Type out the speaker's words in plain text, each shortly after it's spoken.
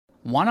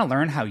Want to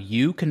learn how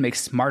you can make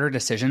smarter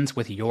decisions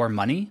with your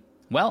money?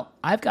 Well,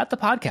 I've got the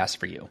podcast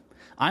for you.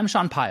 I'm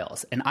Sean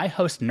Piles, and I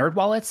host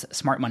NerdWallet's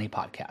Smart Money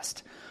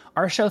Podcast.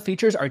 Our show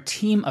features our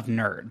team of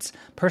nerds,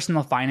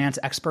 personal finance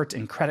experts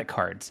in credit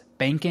cards,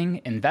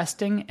 banking,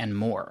 investing, and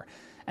more.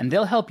 And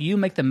they'll help you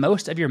make the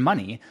most of your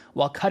money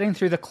while cutting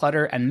through the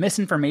clutter and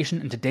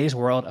misinformation in today's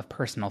world of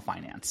personal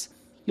finance.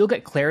 You'll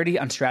get clarity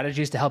on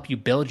strategies to help you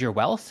build your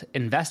wealth,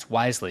 invest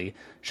wisely,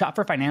 shop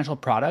for financial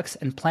products,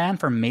 and plan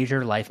for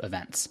major life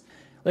events.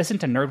 Listen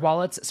to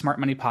NerdWallet's Smart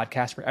Money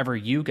Podcast wherever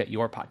you get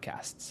your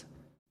podcasts.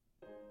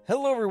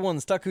 Hello everyone,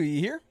 Stakuyi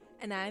here.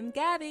 And I'm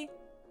Gabby.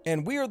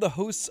 And we are the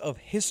hosts of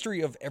History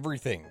of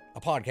Everything,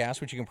 a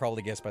podcast which you can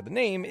probably guess by the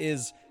name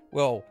is,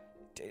 well,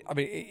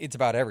 it's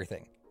about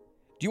everything.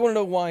 Do you want to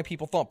know why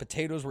people thought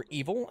potatoes were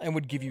evil and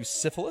would give you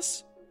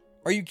syphilis?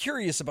 Are you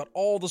curious about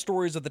all the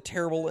stories of the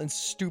terrible and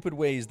stupid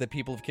ways that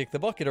people have kicked the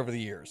bucket over the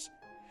years?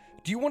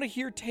 Do you want to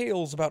hear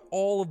tales about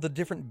all of the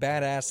different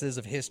badasses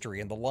of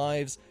history and the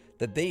lives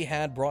that they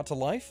had brought to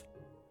life?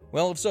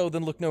 Well, if so,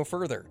 then look no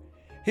further.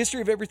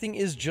 History of Everything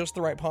is just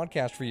the right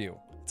podcast for you.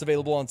 It's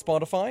available on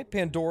Spotify,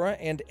 Pandora,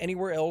 and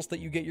anywhere else that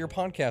you get your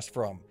podcast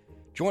from.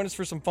 Join us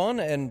for some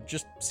fun and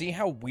just see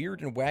how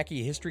weird and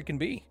wacky history can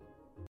be.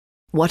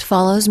 What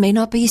follows may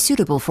not be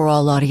suitable for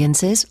all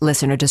audiences.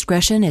 Listener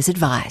discretion is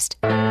advised.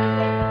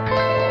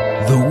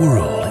 The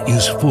world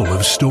is full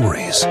of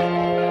stories.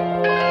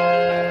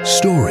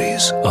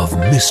 Stories of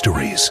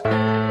mysteries,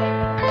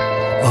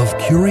 of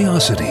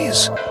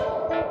curiosities,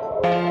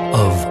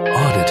 of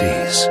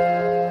oddities.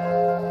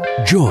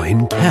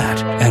 Join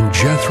Kat and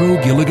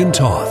Jethro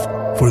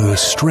Gilligan-Toth for the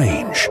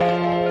strange,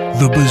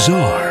 the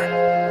bizarre,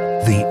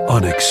 the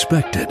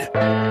unexpected,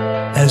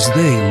 as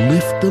they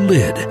lift the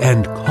lid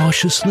and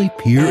cautiously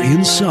peer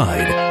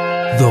inside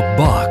the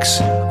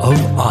box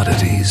of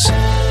oddities.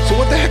 So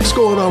what the heck's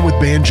going on with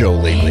Banjo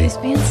lately? He's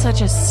being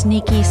such a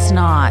sneaky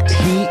snot.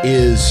 He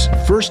is,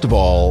 first of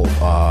all,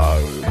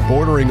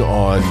 bordering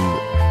on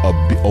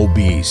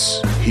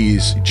obese.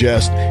 He's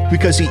just,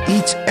 because he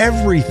eats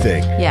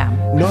everything. Yeah.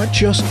 Not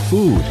just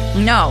food.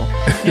 No.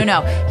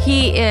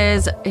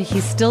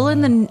 He's still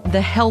in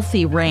the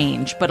healthy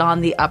range, but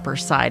on the upper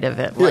side of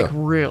it, like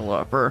real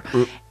upper.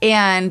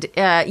 And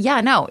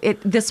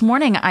this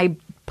morning I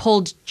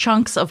pulled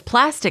chunks of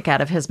plastic out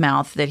of his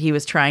mouth that he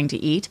was trying to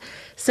eat.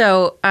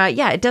 So,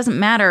 it doesn't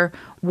matter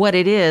what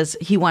it is,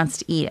 he wants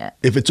to eat it.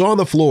 If it's on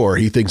the floor,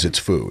 he thinks it's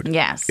food.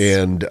 Yes.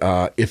 And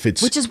if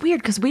it's... Which is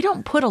weird, because we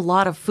don't put a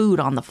lot of food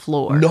on the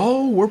floor.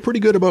 No, we're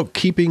pretty good about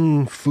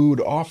keeping food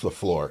off the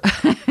floor.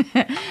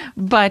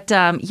 But,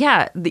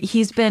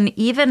 he's been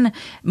even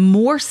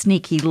more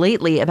sneaky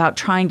lately about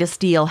trying to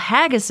steal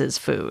Haggis's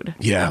food.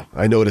 Yeah,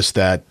 I noticed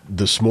that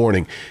this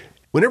morning.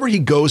 Whenever he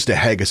goes to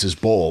Haggis's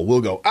bowl,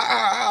 we'll go,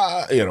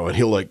 and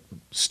he'll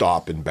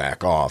stop and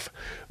back off.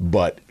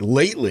 But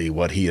lately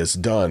what he has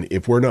done,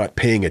 if we're not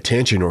paying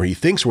attention or he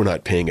thinks we're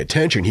not paying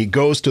attention, he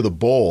goes to the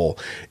bowl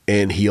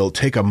and he'll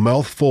take a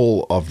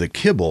mouthful of the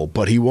kibble,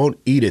 but he won't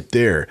eat it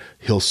there.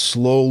 He'll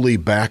slowly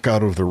back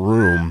out of the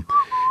room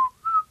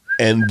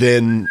and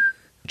then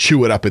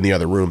chew it up in the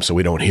other room so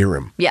we don't hear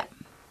him. Yeah.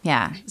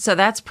 Yeah, so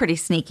that's pretty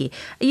sneaky.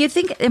 You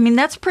think,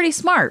 that's pretty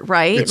smart,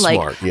 right? It's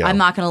smart, yeah. I'm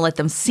not going to let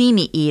them see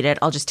me eat it.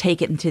 I'll just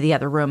take it into the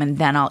other room and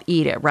then I'll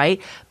eat it,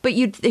 right? But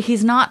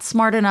he's not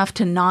smart enough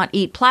to not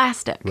eat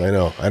plastic. I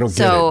know. I don't get it.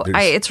 So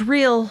it's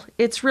real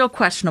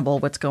questionable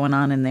what's going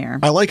on in there.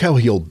 I like how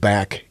he'll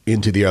back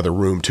into the other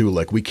room too.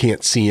 Like we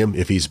can't see him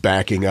if he's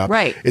backing up.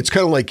 Right. It's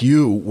kind of like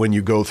you when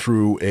you go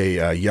through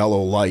a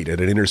yellow light at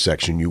an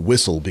intersection, you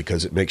whistle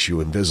because it makes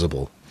you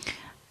invisible.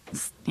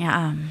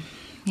 Yeah.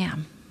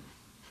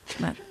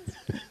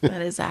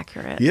 That is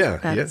accurate.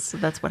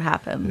 That's what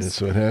happens.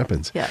 That's what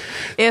happens. Yeah.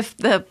 If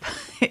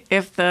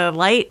the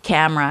light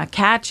camera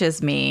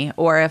catches me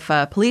or if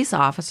a police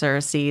officer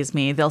sees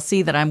me, they'll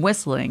see that I'm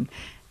whistling.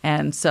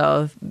 And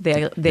so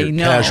they You're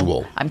know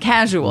casual. I'm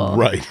casual.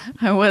 Right.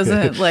 I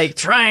wasn't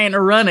trying to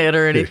run it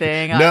or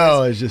anything.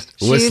 No, it's just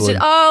whistling.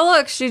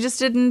 She just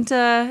didn't.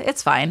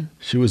 It's fine.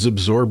 She was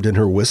absorbed in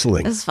her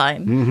whistling. It's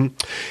fine. Mm-hmm.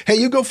 Hey,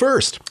 you go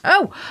first.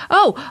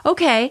 Oh,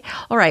 okay.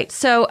 All right.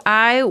 So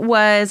I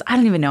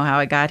don't even know how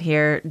I got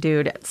here,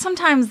 dude.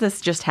 Sometimes this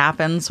just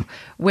happens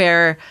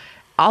where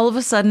all of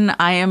a sudden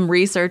I am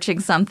researching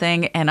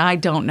something and I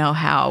don't know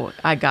how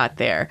I got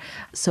there.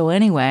 So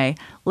anyway,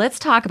 let's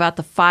talk about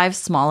the 5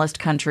 smallest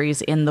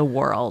countries in the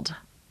world.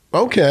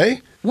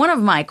 Okay. One of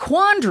my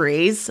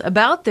quandaries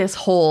about this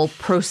whole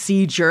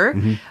procedure,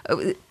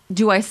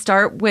 do I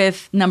start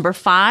with number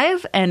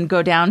 5 and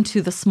go down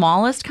to the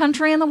smallest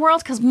country in the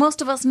world? Because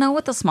most of us know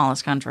what the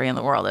smallest country in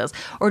the world is.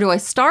 Or do I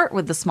start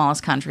with the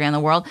smallest country in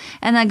the world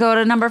and then go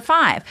to number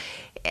 5?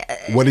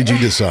 What did you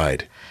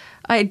decide?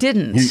 I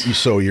didn't.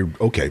 So you're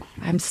okay.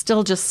 I'm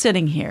still just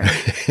sitting here,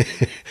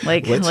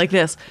 like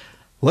this.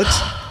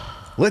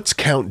 Let's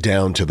count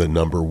down to the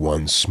number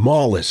 1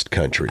 smallest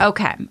country.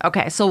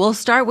 Okay. So we'll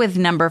start with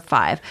number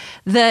 5.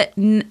 The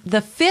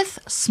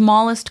 5th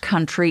smallest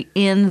country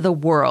in the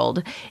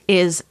world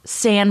is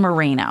San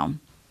Marino.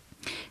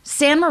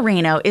 San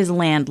Marino is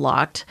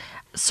landlocked.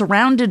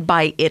 surrounded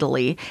by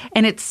Italy,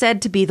 and it's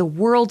said to be the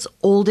world's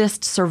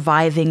oldest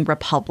surviving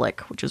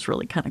republic, which is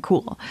really kind of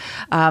cool.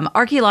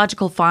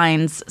 Archaeological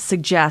finds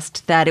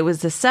suggest that it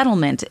was a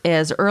settlement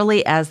as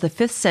early as the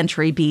 5th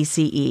century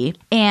BCE,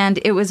 and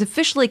it was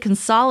officially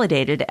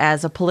consolidated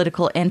as a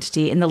political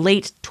entity in the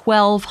late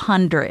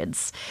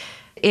 1200s.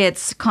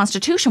 Its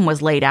constitution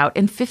was laid out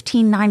in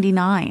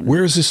 1599.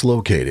 Where is this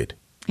located?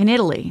 In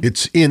Italy.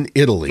 It's in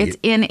Italy. It's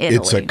in Italy.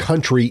 It's a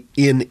country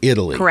in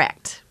Italy.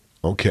 Correct.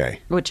 Okay.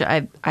 Which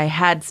I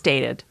had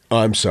stated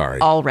I'm sorry.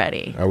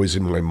 already. I was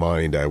in my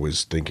mind, I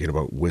was thinking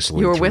about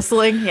whistling. You were through-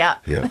 whistling? Yeah.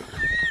 Yeah.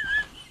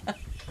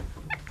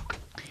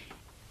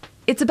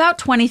 It's about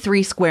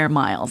 23 square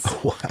miles.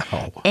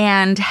 Wow.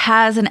 And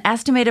has an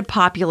estimated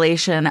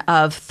population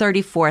of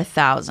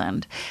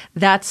 34,000.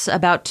 That's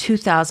about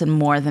 2,000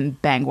 more than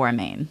Bangor,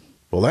 Maine.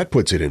 Well, that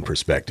puts it in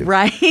perspective.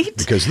 Right?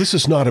 Because this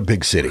is not a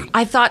big city.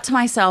 I thought to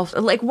myself,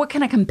 like, what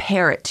can I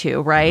compare it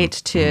to, right?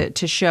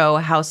 To show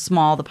how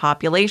small the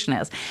population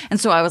is. And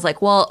so I was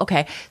like, well,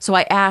 okay. So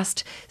I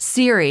asked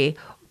Siri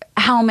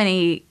how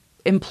many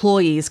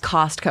employees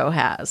Costco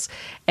has.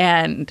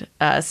 And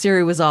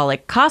Siri was all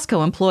like,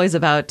 Costco employs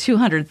about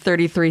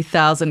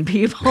 233,000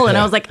 people. And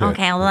I was like,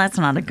 okay, well, that's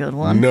not a good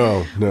one.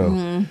 No.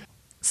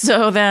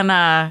 So then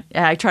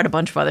I tried a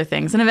bunch of other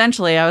things. And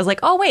eventually I was like,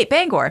 oh, wait,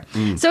 Bangor.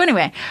 So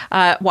anyway,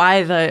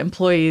 why the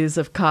employees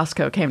of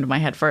Costco came to my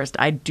head first,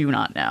 I do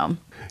not know.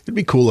 It'd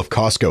be cool if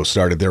Costco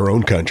started their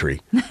own country.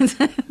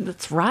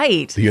 That's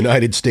right. The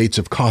United States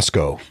of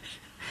Costco.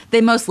 They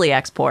mostly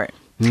export.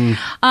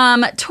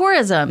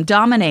 Tourism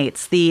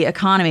dominates the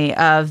economy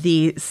of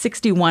the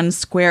 61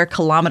 square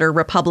kilometer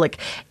republic,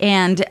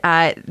 and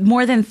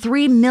more than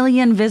 3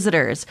 million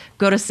visitors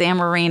go to San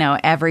Marino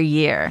every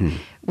year.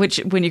 Which,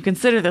 when you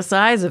consider the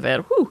size of it,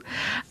 whew.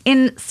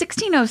 In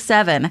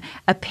 1607,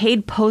 a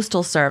paid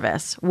postal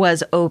service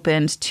was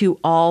opened to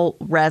all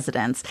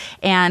residents,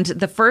 and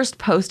the first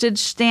postage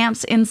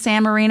stamps in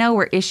San Marino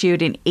were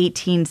issued in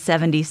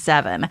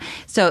 1877.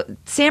 So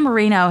San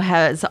Marino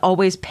has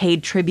always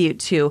paid tribute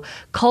to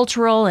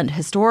cultural and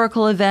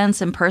historical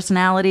events and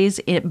personalities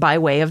by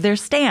way of their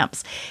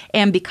stamps.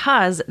 And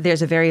because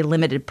there's a very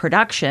limited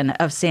production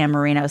of San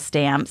Marino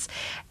stamps,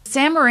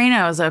 San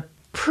Marino is a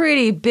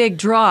pretty big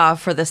draw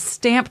for the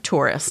stamp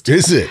tourist.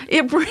 Is it?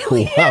 It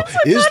really Wow.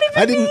 is. I'm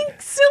not even being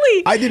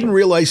silly. I didn't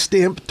realize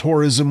stamp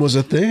tourism was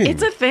a thing.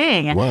 It's a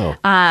thing. Wow.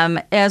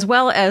 As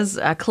well as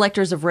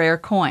collectors of rare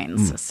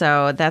coins.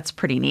 So that's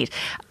pretty neat.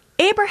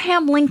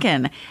 Abraham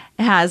Lincoln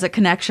has a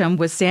connection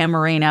with San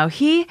Marino.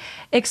 He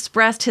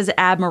expressed his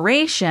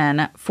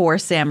admiration for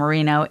San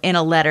Marino in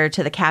a letter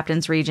to the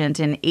Captain's Regent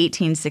in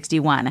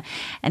 1861.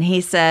 And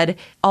he said,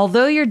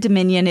 although your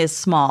dominion is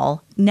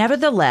small,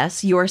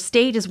 nevertheless, your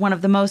state is one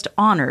of the most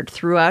honored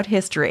throughout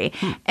history.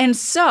 And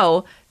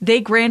so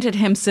they granted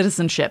him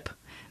citizenship.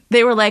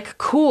 They were like,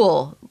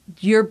 cool.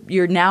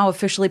 You're now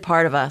officially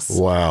part of us.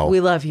 Wow. We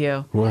love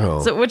you. Wow.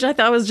 So, which I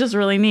thought was just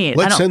really neat.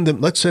 Let's send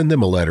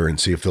them a letter and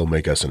see if they'll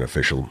make us an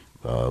official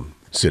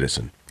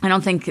citizen. I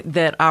don't think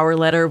that our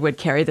letter would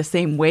carry the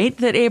same weight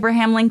that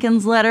Abraham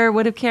Lincoln's letter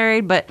would have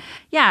carried, but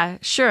yeah,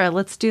 sure,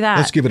 let's do that.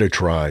 Let's give it a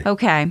try.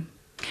 Okay.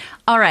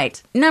 All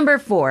right. Number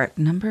four.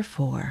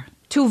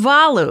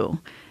 Tuvalu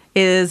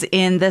is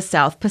in the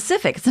South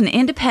Pacific. It's an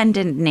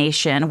independent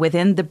nation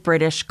within the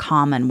British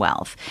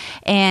Commonwealth.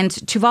 And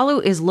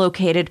Tuvalu is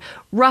located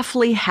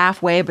roughly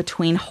halfway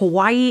between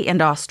Hawaii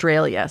and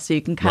Australia. So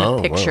you can kind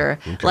of picture,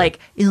 like,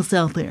 it's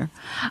out there.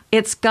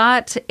 It's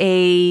got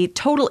a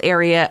total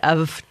area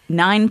of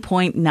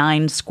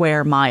 9.9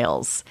 square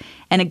miles.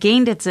 And it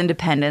gained its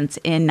independence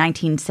in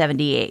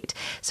 1978.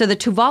 So the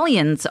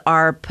Tuvaluans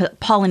are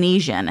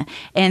Polynesian,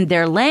 and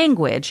their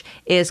language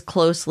is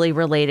closely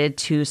related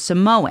to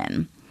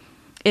Samoan.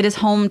 It is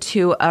home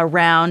to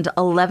around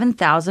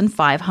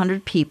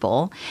 11,500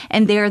 people,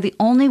 and they are the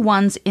only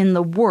ones in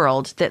the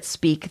world that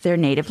speak their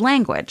native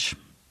language.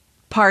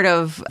 Part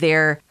of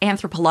their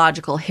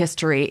anthropological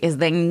history is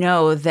they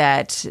know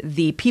that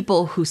the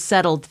people who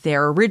settled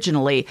there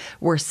originally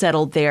were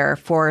settled there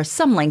for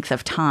some length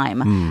of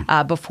time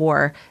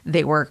before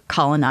they were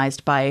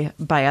colonized by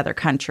other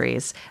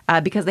countries,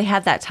 because they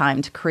had that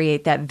time to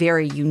create that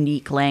very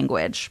unique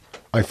language.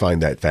 I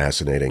find that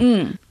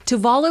fascinating.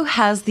 Tuvalu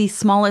has the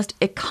smallest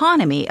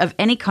economy of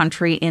any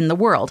country in the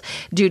world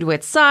due to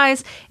its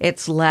size,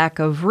 its lack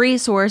of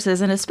resources,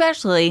 and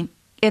especially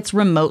its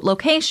remote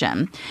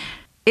location.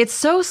 It's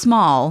so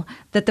small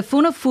that the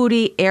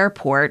Funafuti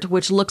Airport,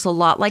 which looks a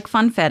lot like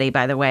Funfetti,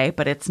 by the way,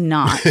 but it's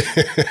not.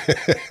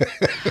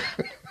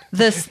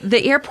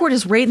 The airport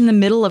is right in the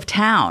middle of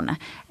town,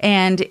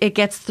 and it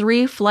gets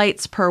 3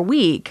 flights per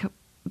week.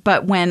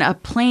 But when a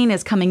plane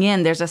is coming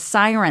in, there's a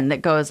siren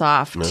that goes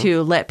off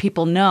to let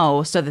people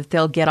know so that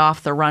they'll get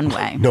off the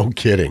runway. No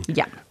kidding.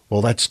 Yeah.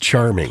 Well, that's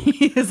charming.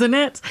 Isn't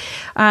it?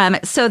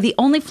 So the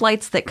only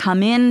flights that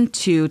come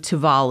into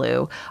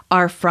Tuvalu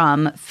are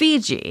from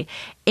Fiji.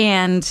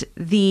 And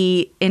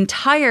the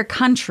entire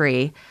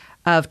country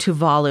of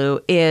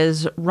Tuvalu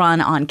is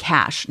run on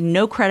cash.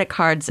 No credit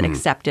cards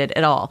accepted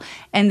at all.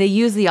 And they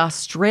use the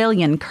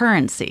Australian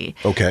currency.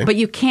 Okay. But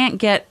you can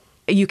get,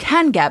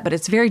 but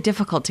it's very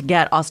difficult to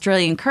get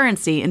Australian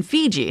currency in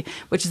Fiji,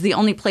 which is the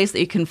only place that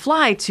you can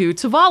fly to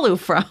Tuvalu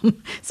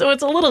from. So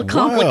it's a little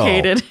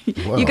complicated.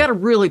 Wow. You got to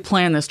really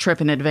plan this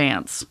trip in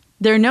advance.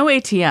 There are no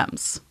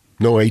ATMs.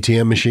 No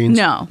ATM machines?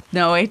 No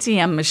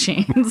ATM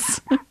machines.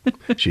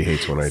 She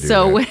hates when I do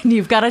So that. when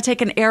you've got to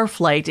take an air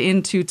flight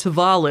into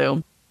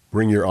Tuvalu.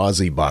 Bring your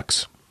Aussie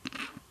bucks.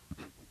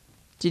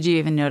 Did you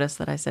even notice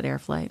that I said air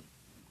flight?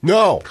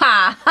 No.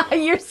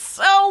 You're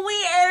so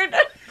weird.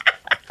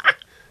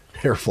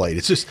 Air flight.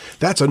 It's just,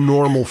 that's a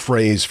normal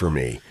phrase for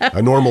me.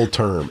 A normal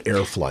term,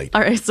 air flight.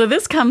 All right, so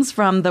this comes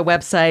from the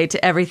website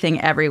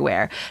Everything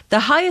Everywhere.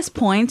 The highest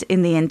point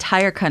in the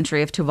entire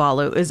country of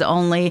Tuvalu is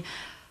only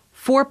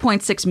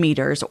 4.6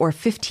 meters or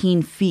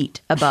 15 feet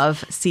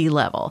above sea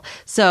level.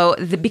 So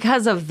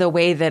because of the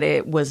way that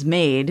it was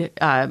made,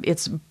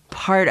 it's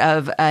part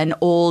of an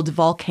old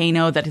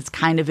volcano that is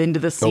kind of into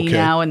the sea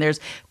now, and there's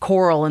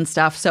coral and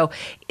stuff. So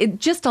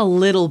just a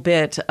little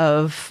bit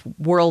of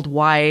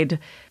worldwide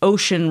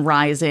ocean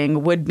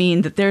rising would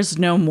mean that there's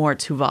no more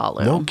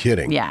Tuvalu. No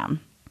kidding. Yeah.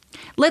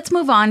 Let's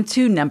move on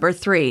to number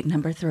three.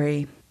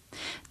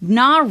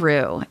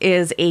 Nauru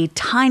is a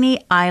tiny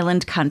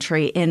island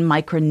country in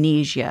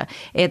Micronesia.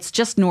 It's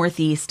just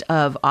northeast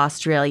of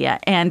Australia,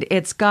 and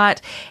it's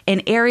got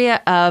an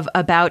area of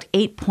about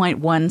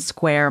 8.1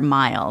 square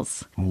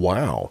miles.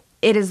 Wow.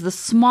 It is the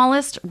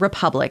smallest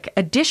republic.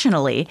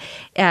 Additionally,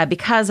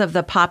 because of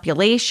the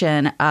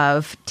population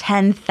of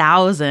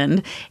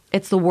 10,000,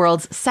 it's the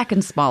world's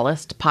second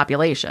smallest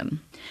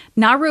population.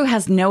 Nauru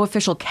has no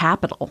official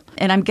capital,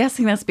 and I'm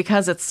guessing that's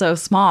because it's so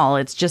small.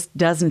 It just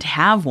doesn't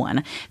have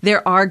one.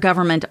 There are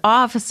government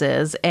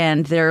offices,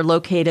 and they're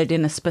located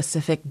in a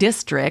specific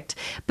district,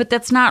 but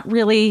that's not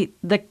really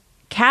the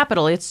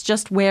capital. It's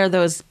just where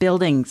those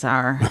buildings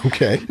are.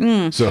 Okay.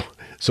 So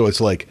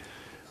it's like,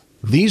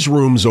 these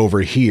rooms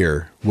over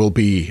here will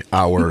be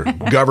our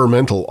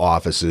governmental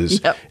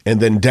offices, and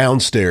then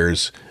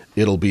downstairs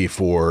it'll be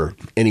for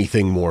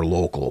anything more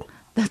local.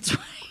 That's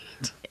right.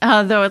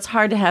 Though it's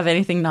hard to have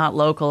anything not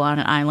local on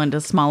an island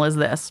as small as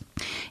this.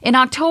 In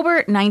October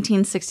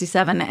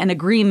 1967, an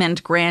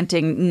agreement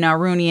granting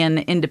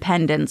Nauruan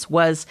independence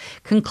was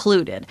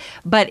concluded,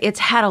 but it's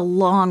had a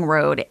long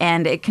road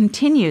and it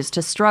continues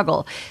to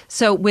struggle.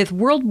 So with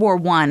World War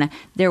I,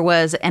 there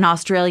was an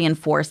Australian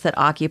force that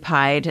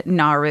occupied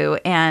Nauru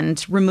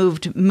and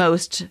removed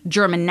most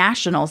German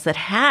nationals that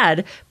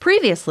had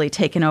previously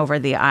taken over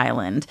the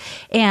island.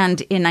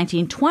 And in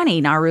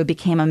 1920, Nauru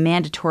became a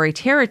mandatory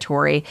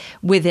territory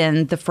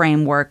within the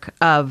framework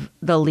of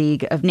the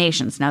League of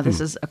Nations. Now, this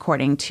is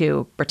according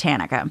to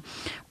Britannica.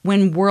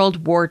 When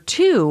World War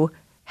II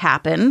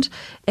happened,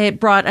 it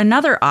brought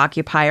another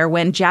occupier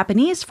when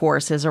Japanese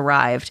forces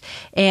arrived.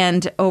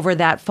 And over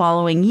that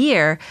following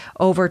year,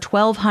 over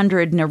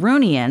 1,200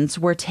 Narunians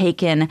were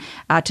taken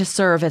to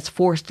serve as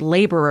forced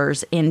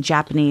laborers in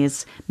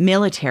Japanese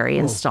military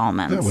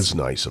installments. That was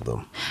nice of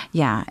them.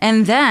 Yeah.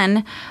 And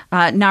then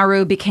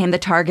Nauru became the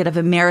target of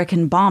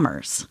American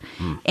bombers.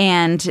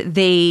 And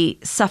they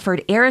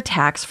suffered air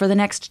attacks for the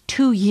next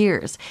 2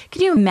 years.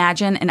 Can you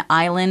imagine an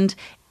island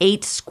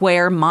 8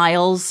 square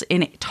miles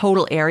in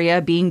total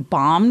area being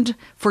bombed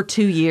for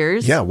 2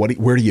 years? Yeah,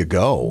 where do you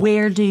go?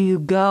 Where do you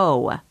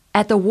go?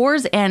 At the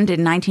war's end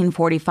in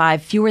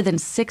 1945, fewer than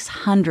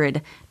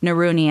 600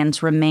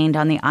 Narunians remained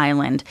on the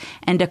island,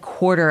 and a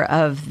quarter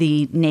of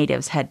the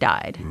natives had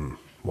died.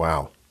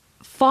 Wow.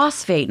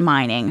 Phosphate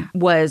mining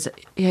was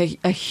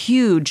a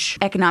huge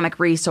economic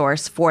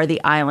resource for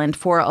the island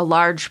for a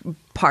large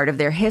part of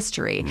their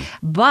history.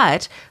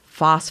 But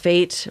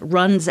phosphate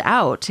runs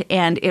out,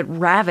 and it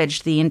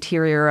ravaged the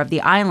interior of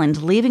the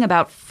island, leaving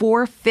about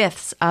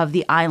 4/5 of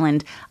the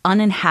island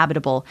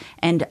uninhabitable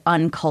and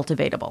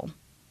uncultivatable.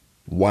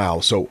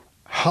 Wow. So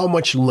how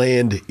much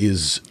land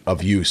is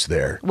of use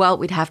there? Well,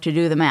 we'd have to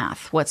do the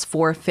math. What's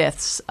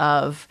 4/5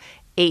 of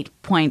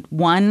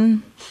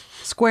 8.1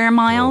 square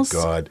miles?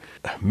 Oh, God.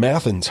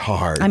 Mathing's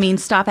hard. I mean,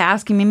 stop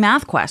asking me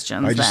math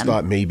questions. I just then.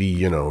 thought maybe,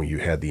 you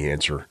had the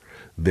answer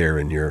there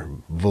in your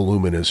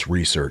voluminous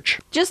research.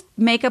 Just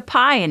make a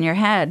pie in your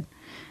head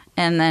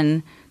and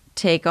then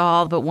take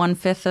all but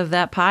 1/5 of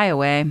that pie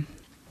away.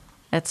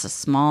 It's a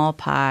small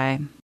pie.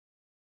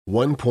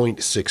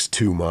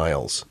 1.62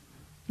 miles.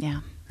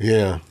 Yeah.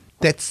 Yeah.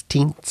 That's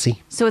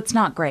teensy. So it's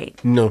not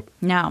great. No.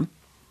 No.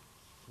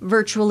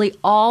 Virtually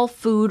all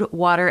food,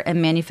 water,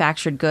 and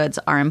manufactured goods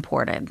are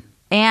imported.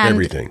 And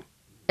Everything.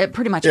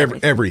 Pretty much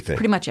everything. Everything.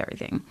 Pretty much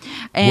everything.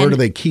 And Where do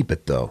they keep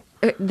it, though?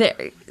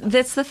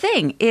 That's the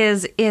thing,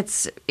 is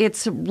it's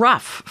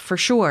rough for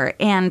sure.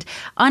 And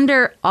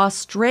under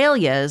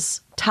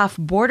Australia's tough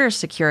border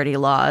security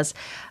laws,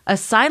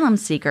 asylum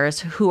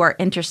seekers who are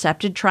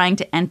intercepted trying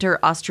to enter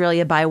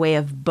Australia by way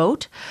of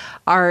boat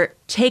are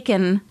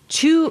taken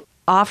to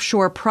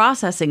offshore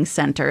processing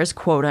centers,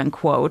 quote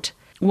unquote,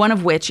 one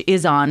of which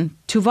is on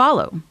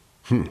Tuvalu.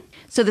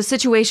 So the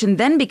situation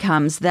then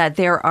becomes that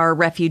there are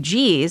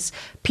refugees,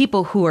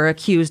 people who are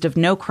accused of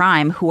no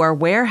crime, who are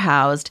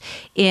warehoused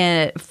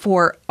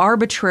for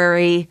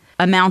arbitrary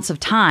amounts of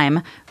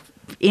time,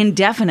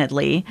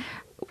 indefinitely,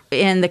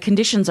 and the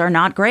conditions are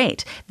not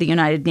great. The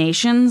United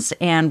Nations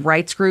and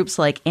rights groups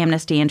like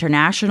Amnesty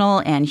International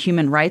and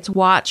Human Rights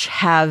Watch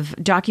have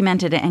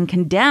documented and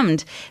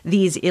condemned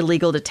these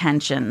illegal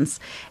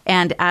detentions.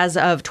 And as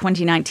of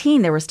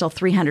 2019, there were still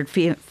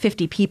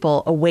 350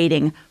 people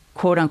awaiting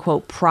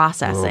quote-unquote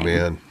processing. Oh,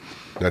 man.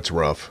 That's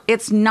rough.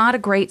 It's not a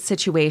great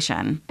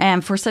situation.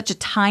 And for such a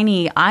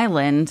tiny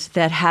island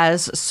that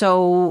has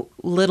so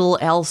little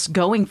else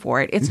going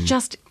for it, it's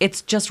just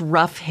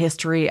rough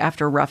history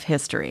after rough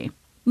history.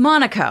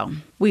 Monaco.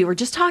 We were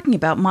just talking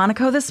about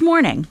Monaco this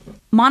morning.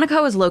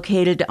 Monaco is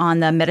located on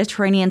the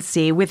Mediterranean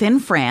Sea within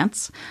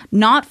France,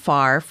 not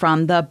far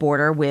from the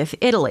border with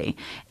Italy.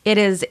 It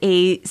is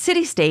a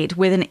city-state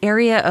with an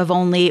area of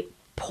only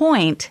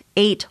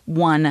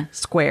 0.81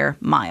 square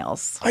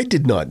miles. I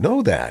did not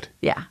know that.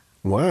 Yeah.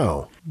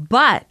 Wow.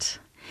 But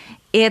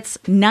it's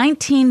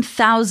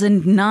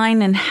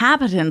 19,009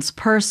 inhabitants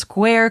per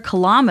square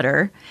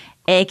kilometer,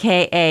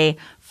 aka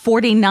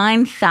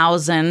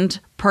 49,000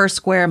 per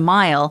square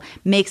mile,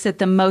 makes it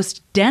the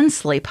most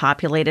densely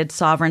populated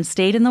sovereign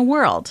state in the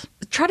world.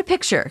 Try to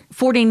picture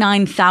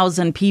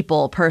 49,000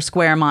 people per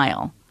square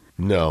mile.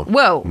 No.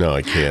 Whoa. No,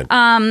 I can't.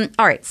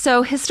 All right.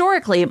 So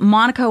historically,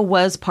 Monaco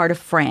was part of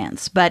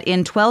France, but in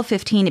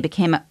 1215, it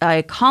became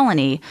a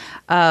colony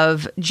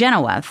of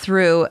Genoa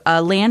through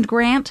a land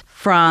grant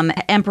from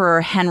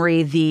Emperor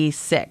Henry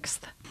VI.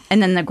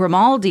 And then the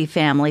Grimaldi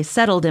family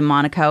settled in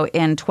Monaco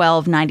in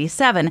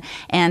 1297,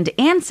 and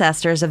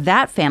ancestors of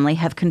that family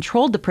have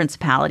controlled the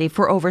principality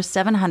for over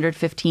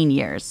 715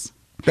 years.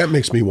 That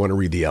makes me want to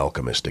read The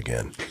Alchemist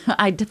again.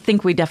 I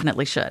think we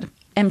definitely should.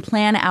 And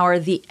plan our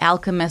The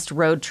Alchemist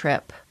road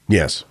trip.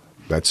 Yes.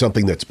 That's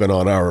something that's been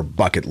on our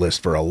bucket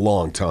list for a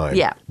long time.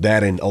 Yeah.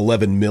 That and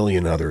 11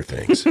 million other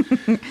things.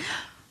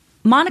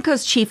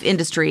 Monaco's chief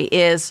industry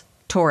is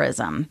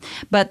tourism,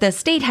 but the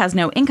state has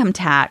no income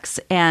tax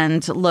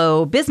and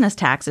low business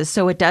taxes,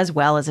 so it does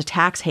well as a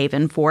tax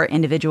haven for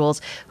individuals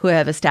who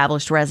have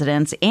established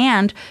residence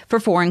and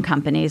for foreign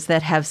companies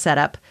that have set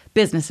up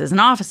businesses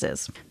and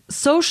offices.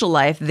 Social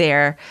life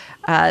there,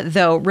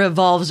 though,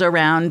 revolves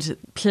around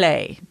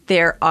play.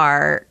 There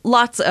are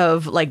lots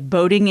of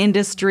boating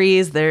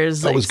industries.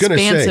 There's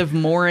expansive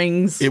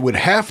moorings. It would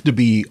have to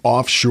be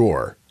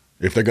offshore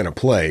if they're going to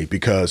play,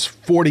 because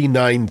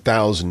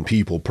 49,000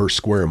 people per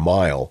square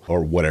mile,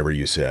 or whatever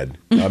you said.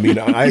 I mean,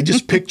 I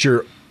just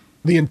picture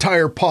the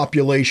entire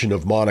population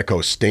of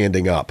Monaco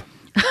standing up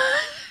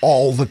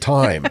all the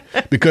time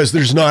because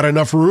there's not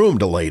enough room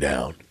to lay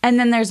down. And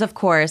then there's, of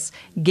course,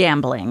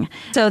 gambling.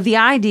 So the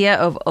idea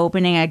of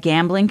opening a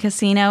gambling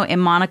casino in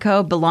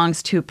Monaco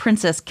belongs to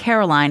Princess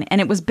Caroline, and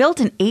it was built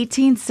in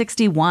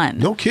 1861.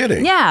 No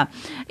kidding. Yeah.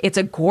 It's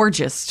a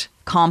gorgeous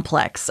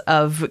complex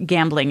of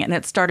gambling, and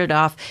it started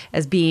off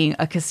as being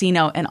a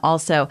casino and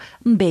also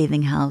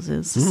bathing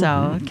houses.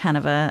 So kind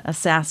of a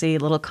sassy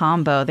little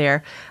combo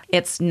there.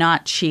 It's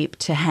not cheap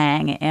to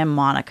hang in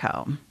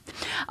Monaco.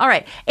 All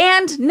right.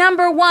 And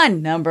number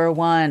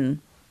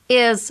one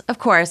is, of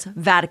course,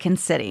 Vatican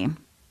City.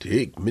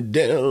 Take me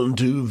down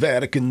to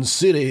Vatican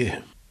City.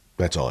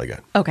 That's all I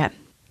got. Okay.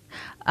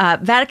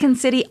 Vatican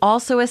City,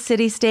 also a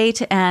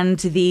city-state, and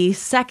the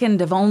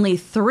second of only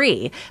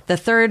three. The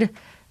third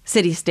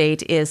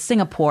city-state is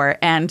Singapore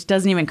and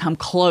doesn't even come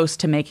close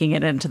to making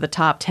it into the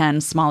top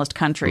 10 smallest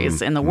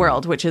countries in the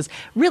world, which is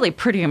really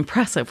pretty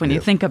impressive when you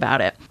think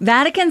about it.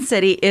 Vatican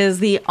City is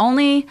the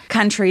only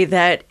country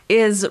that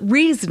is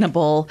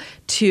reasonable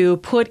to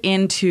put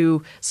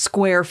into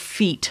square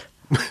feet.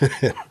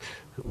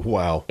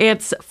 Wow.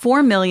 It's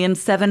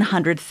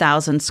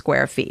 4,700,000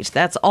 square feet.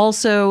 That's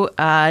also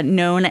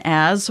known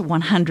as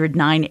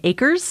 109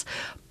 acres,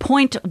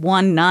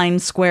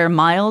 0.19 square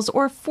miles,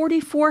 or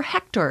 44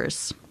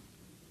 hectares.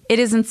 It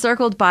is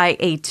encircled by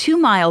a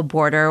 2-mile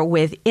border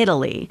with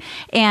Italy,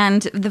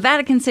 and the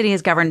Vatican City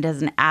is governed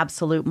as an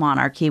absolute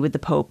monarchy with the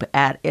Pope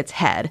at its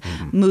head.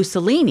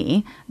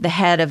 Mussolini, the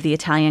head of the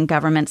Italian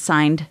government,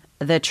 signed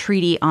the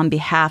treaty on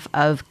behalf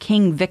of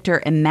King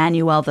Victor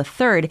Emmanuel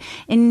III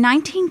in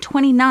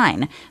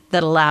 1929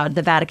 that allowed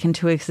the Vatican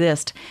to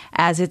exist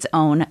as its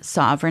own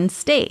sovereign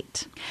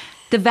state.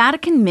 The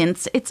Vatican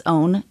mints its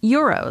own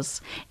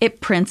euros. It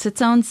prints its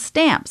own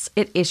stamps.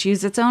 It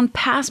issues its own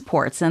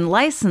passports and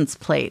license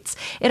plates.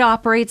 It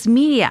operates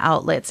media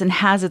outlets and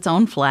has its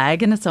own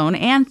flag and its own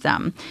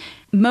anthem.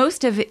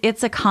 Most of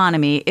its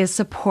economy is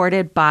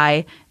supported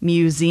by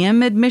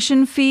museum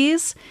admission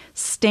fees,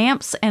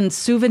 stamps, and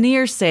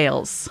souvenir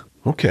sales.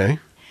 Okay.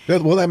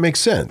 Well, that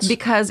makes sense.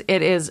 Because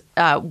it is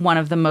one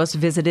of the most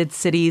visited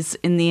cities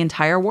in the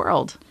entire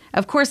world.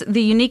 Of course,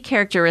 the unique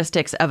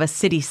characteristics of a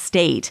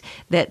city-state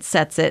that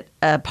sets it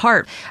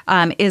apart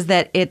is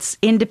that it's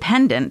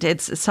independent,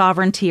 its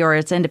sovereignty or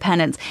its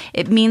independence.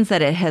 It means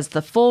that it has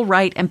the full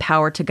right and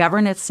power to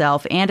govern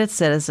itself and its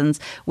citizens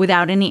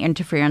without any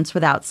interference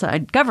with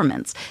outside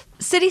governments.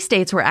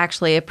 City-states were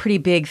actually a pretty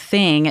big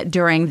thing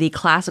during the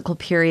classical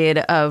period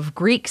of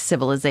Greek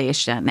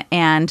civilization,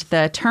 and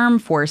the term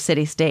for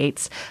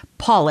city-states,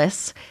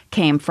 polis,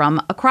 came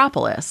from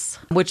Acropolis,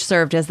 which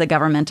served as the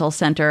governmental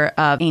center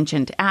of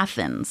ancient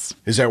Athens.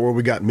 Is that where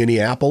we got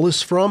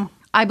Minneapolis from?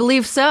 I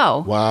believe so.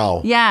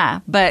 Wow. Yeah,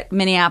 but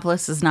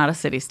Minneapolis is not a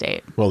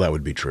city-state. Well, that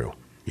would be true.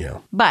 Yeah.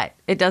 But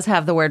it does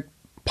have the word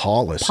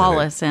polis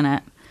in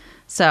it.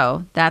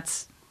 So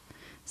that's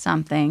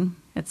something.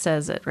 It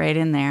says it right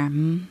in there.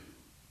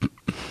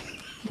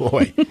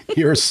 Boy,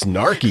 you're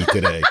snarky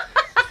today.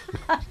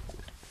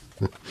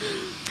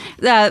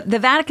 The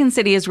Vatican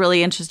City is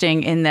really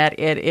interesting in that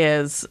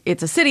it's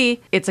a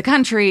city, it's a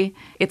country,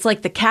 it's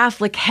like the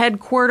Catholic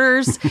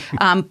headquarters.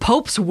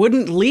 Popes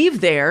wouldn't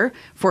leave there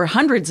for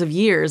hundreds of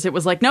years. It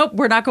was like, nope,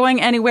 we're not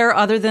going anywhere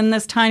other than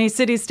this tiny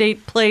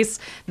city-state place.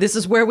 This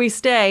is where we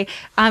stay.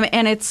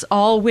 And it's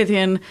all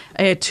within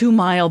a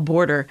 2-mile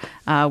border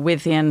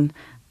within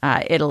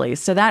Italy.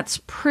 So that's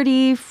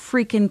pretty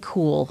freaking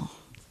cool.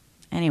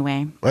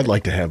 Anyway. I'd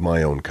like to have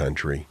my own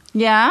country.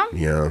 Yeah?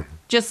 Yeah.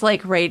 Just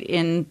like right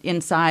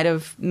inside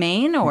of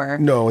Maine, or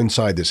no,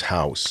 inside this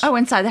house. Oh,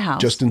 inside the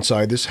house. Just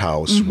inside this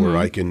house, where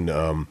I can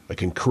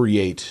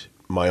create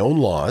my own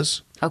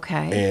laws.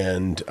 Okay.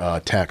 And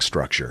tax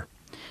structure.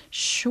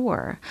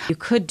 Sure, you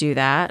could do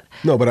that.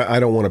 No, but I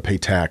don't want to pay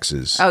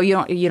taxes. Oh, you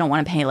don't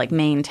want to pay like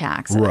Maine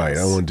taxes, right?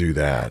 I don't want to do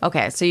that.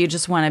 Okay, so you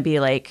just want to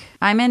be like,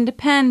 I'm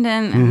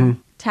independent.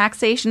 And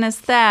taxation is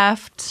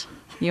theft.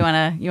 You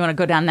wanna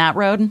go down that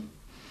road?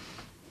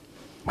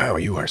 Wow,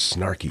 you are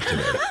snarky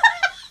today.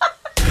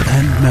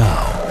 And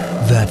now,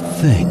 that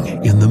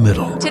thing in the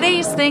middle.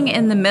 Today's thing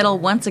in the middle,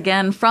 once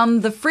again,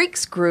 from the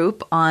Freaks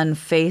group on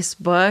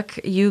Facebook.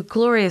 You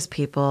glorious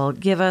people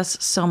give us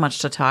so much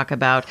to talk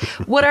about.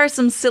 What are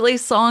some silly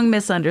song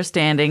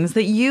misunderstandings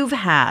that you've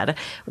had?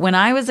 When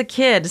I was a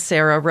kid,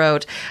 Sarah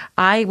wrote,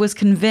 I was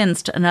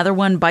convinced Another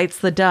One Bites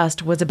the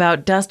Dust was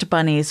about dust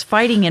bunnies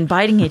fighting and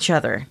biting each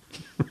other.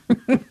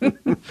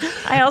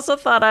 I also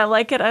thought I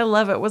Like It, I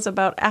Love It was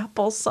about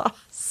applesauce.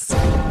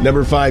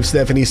 Number 5,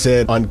 Stephanie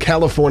said, on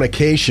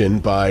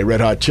Californication by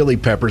Red Hot Chili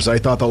Peppers, I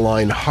thought the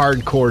line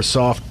hardcore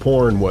soft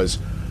porn was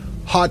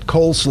hot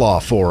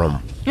coleslaw for 'em.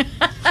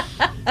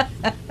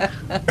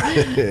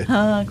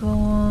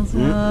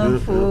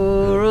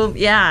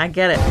 Yeah, I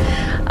get it.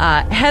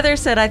 Heather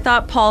said, I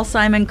thought Paul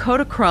Simon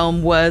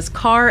Kodachrome was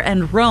car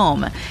and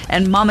roam,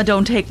 and Mama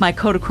Don't Take My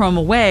Kodachrome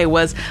Away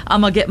was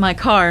I'm gonna get my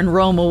car and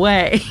roam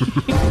away.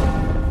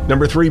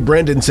 Number 3,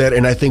 Brendan said,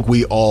 and I think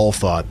we all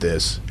thought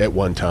this at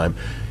one time,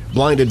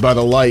 Blinded by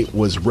the Light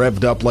was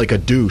revved up like a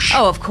douche.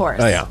 Oh, of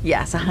course. Oh, yeah.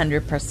 Yes,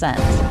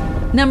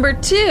 100%. Number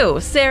 2,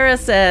 Sarah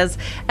says,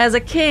 as a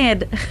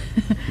kid,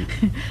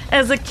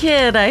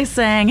 I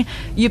sang,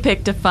 you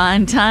picked a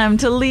fine time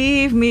to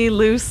leave me,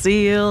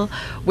 Lucille,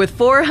 with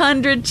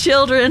 400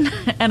 children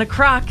and a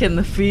crock in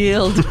the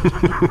field.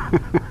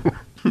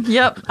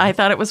 Yep, I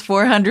thought it was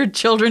 400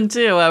 children,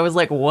 too. I was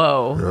like,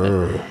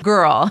 whoa.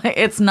 Girl,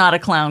 it's not a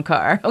clown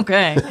car.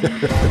 Okay.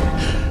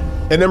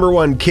 And number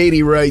 1,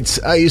 Katie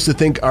writes, I used to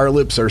think Our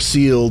Lips Are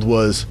Sealed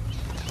was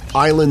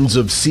Islands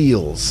of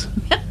Seals.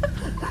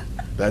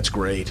 That's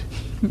great.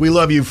 We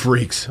love you,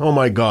 freaks. Oh,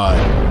 my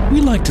God.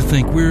 We like to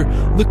think we're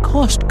the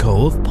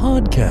Costco of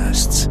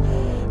podcasts.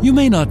 You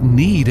may not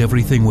need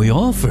everything we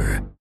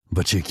offer,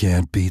 but you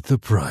can't beat the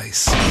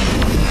price.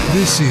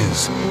 This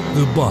is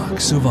the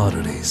Box of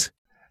Oddities.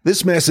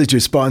 This message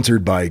is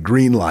sponsored by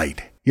Greenlight.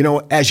 You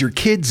know, as your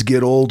kids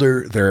get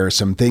older, there are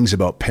some things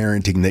about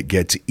parenting that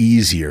gets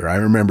easier. I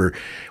remember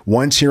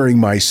once hearing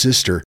my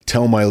sister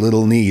tell my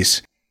little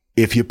niece,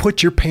 if you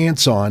put your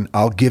pants on,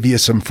 I'll give you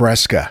some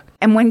Fresca.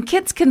 And when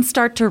kids can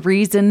start to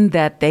reason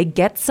that they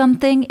get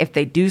something if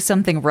they do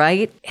something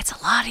right, it's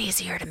a lot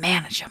easier to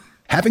manage them.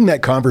 Having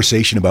that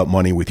conversation about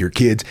money with your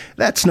kids,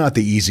 that's not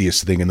the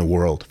easiest thing in the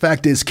world.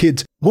 Fact is,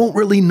 kids won't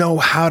really know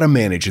how to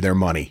manage their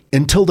money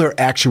until they're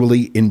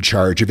actually in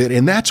charge of it,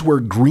 and that's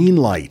where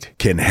Greenlight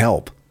can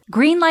help.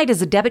 Greenlight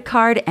is a debit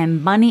card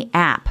and money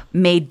app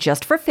made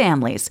just for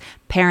families.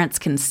 Parents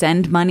can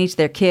send money to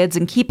their kids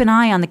and keep an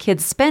eye on the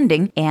kids'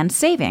 spending and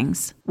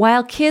savings,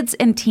 while kids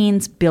and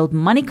teens build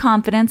money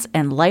confidence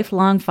and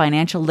lifelong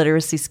financial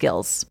literacy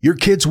skills. Your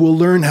kids will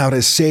learn how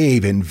to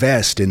save,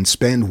 invest, and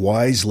spend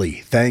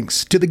wisely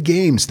thanks to the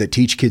games that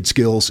teach kids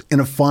skills in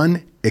a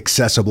fun,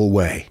 accessible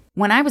way.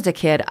 When I was a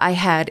kid, I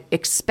had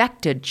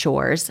expected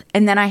chores,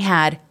 and then I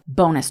had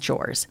bonus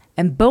chores.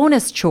 And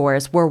bonus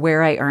chores were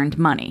where I earned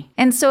money.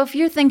 And so if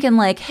you're thinking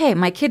like, hey,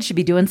 my kid should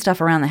be doing stuff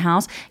around the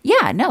house,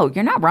 yeah, no,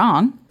 you're not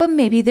wrong. But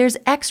maybe there's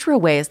extra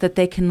ways that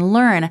they can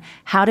learn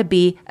how to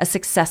be a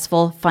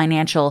successful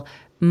financial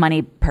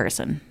money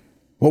person.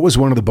 What was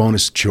one of the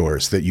bonus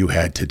chores that you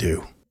had to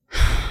do?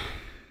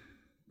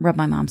 Rub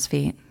my mom's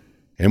feet.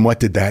 And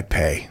what did that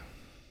pay?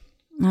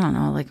 I don't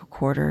know, like a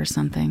quarter or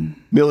something.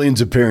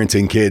 Millions of parents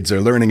and kids are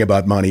learning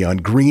about money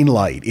on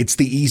Greenlight. It's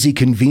the easy,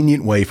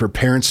 convenient way for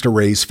parents to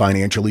raise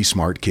financially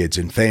smart kids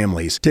and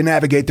families to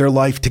navigate their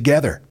life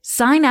together.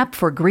 Sign up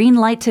for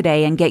Greenlight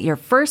today and get your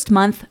first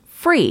month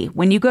free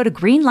when you go to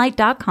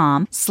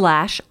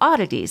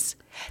greenlight.com/oddities.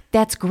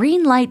 That's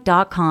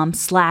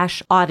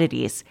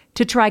greenlight.com/oddities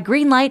to try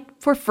Greenlight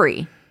for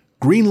free.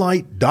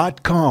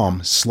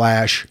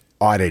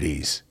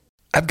 Greenlight.com/oddities.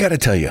 I've got to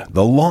tell you,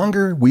 the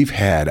longer we've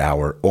had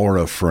our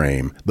Aura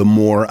frame, the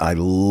more I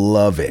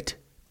love it.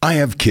 I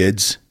have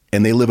kids,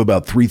 and they live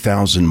about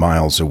 3,000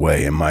 miles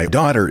away, and my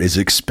daughter is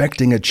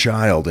expecting a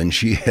child, and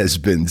she has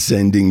been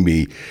sending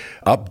me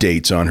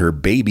updates on her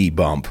baby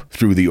bump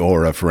through the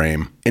Aura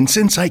frame. And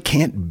since I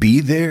can't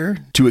be there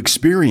to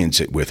experience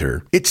it with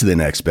her, it's the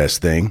next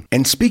best thing.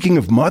 And speaking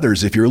of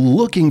mothers, if you're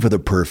looking for the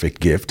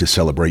perfect gift to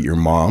celebrate your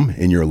mom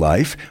in your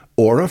life,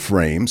 Aura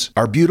frames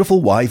are beautiful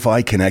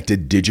Wi-Fi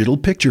connected digital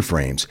picture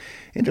frames.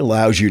 It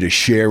allows you to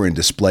share and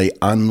display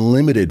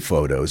unlimited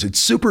photos. It's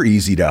super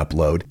easy to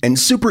upload and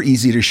super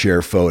easy to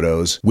share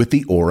photos with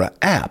the Aura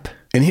app.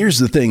 And here's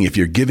the thing, if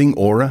you're giving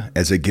Aura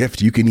as a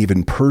gift, you can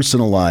even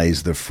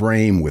personalize the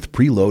frame with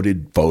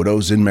preloaded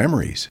photos and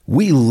memories.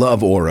 We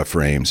love Aura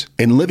frames,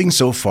 and living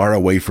so far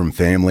away from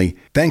family,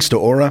 thanks to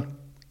Aura,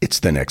 it's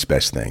the next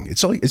best thing.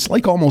 It's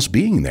like almost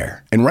being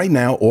there. And right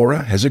now,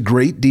 Aura has a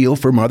great deal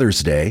for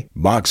Mother's Day.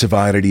 Box of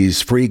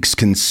Oddities freaks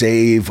can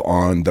save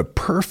on the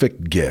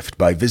perfect gift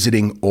by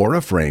visiting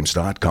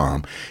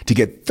auraframes.com to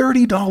get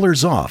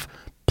 $30 off,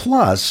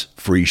 plus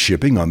free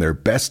shipping on their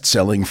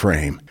best-selling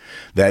frame.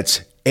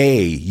 That's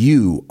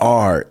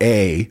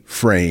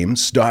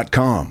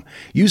auraframes.com.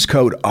 Use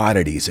code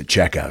oddities at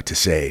checkout to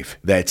save.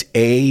 That's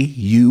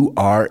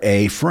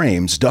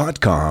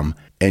auraframes.com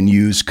and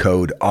use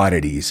code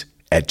oddities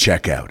at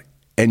checkout,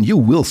 and you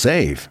will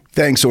save.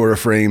 Thanks, Aura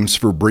Frames,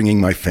 for bringing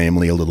my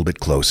family a little bit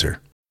closer.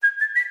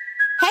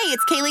 Hey,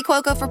 it's Kaylee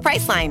Cuoco for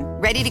Priceline.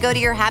 Ready to go to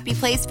your happy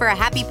place for a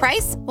happy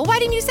price? Well, why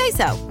didn't you say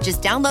so?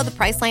 Just download the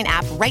Priceline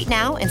app right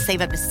now and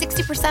save up to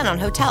 60% on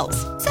hotels.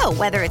 So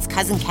whether it's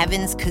Cousin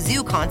Kevin's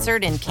Kazoo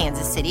Concert in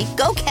Kansas City,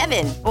 go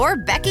Kevin, or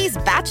Becky's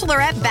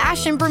Bachelorette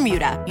Bash in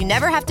Bermuda, you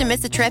never have to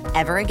miss a trip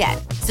ever again.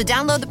 So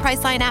download the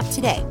Priceline app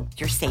today.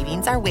 Your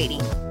savings are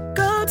waiting.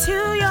 Go to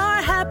your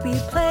happy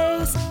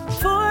place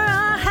for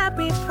a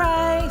happy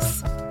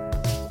price.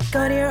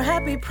 Go to your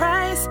happy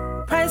price,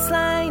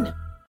 Priceline.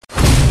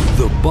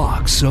 The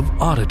Box of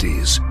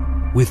Oddities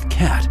with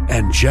Kat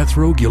and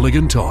Jethro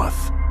Gilligan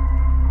Toth.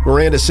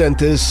 Miranda sent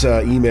this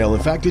email.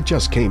 In fact, it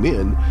just came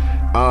in.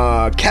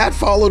 Kat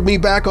followed me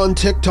back on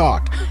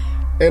TikTok,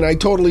 and I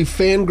totally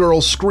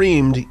fangirl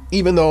screamed,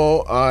 even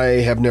though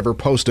I have never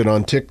posted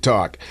on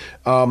TikTok.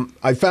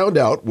 I found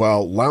out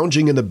while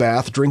lounging in the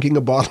bath drinking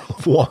a bottle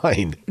of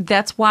wine.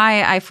 That's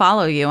why I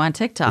follow you on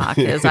TikTok,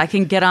 is I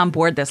can get on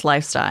board this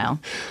lifestyle.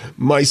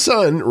 My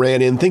son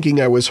ran in thinking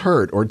I was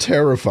hurt or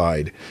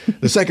terrified.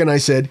 The second I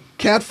said,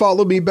 Kat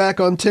followed me back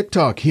on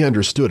TikTok, he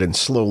understood and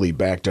slowly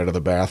backed out of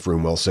the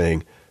bathroom while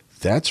saying,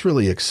 "That's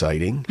really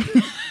exciting."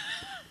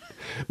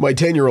 My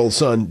 10-year-old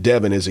son,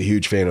 Devin, is a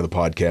huge fan of the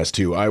podcast,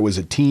 too. I was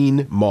a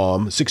teen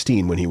mom,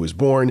 16 when he was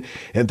born,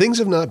 and things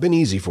have not been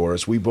easy for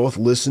us. We both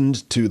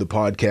listened to the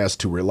podcast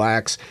to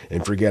relax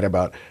and forget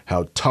about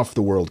how tough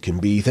the world can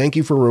be. Thank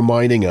you for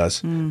reminding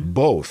us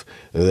both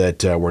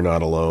that we're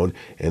not alone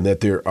and that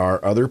there are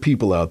other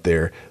people out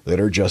there that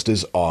are just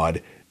as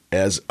odd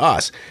as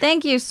us.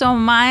 Thank you so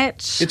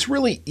much. It's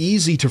really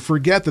easy to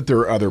forget that there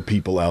are other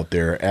people out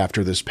there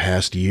after this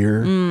past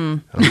year. I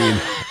mean,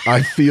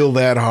 I feel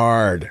that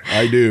hard.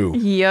 I do.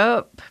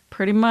 Yep,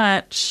 pretty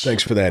much.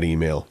 Thanks for that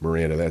email,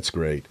 Miranda. That's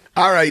great.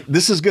 All right,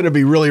 this is going to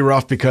be really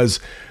rough because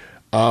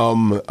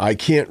I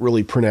can't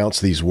really pronounce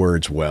these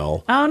words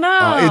well. Oh,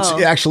 no.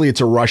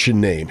 It's a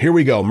Russian name. Here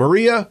we go.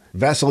 Maria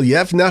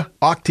Vasilyevna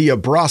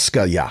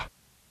Oktyabrskaya.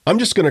 I'm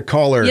just going to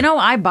call her... You know,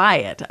 I buy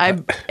it.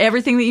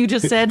 Everything that you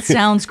just said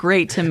sounds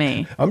great to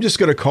me. I'm just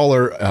going to call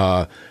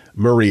her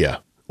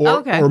Maria.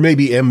 Or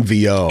maybe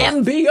MVO.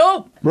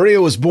 MVO! Maria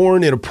was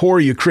born in a poor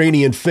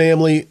Ukrainian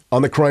family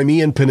on the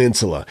Crimean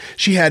Peninsula.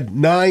 She had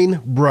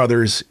 9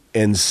 brothers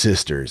and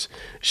sisters.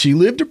 She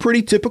lived a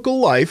pretty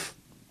typical life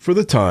for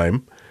the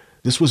time.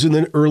 This was in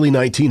the early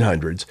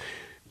 1900s.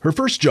 Her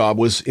first job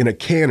was in a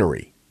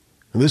cannery.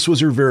 This was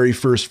her very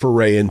first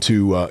foray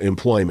into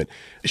employment.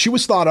 She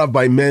was thought of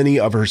by many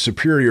of her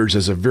superiors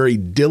as a very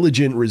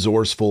diligent,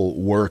 resourceful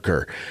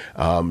worker.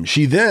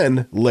 She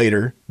then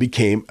later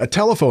became a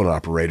telephone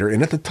operator,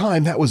 and at the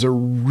time, that was a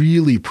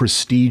really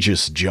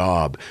prestigious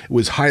job. It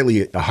was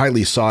a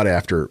highly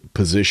sought-after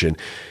position.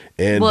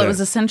 And, well, it was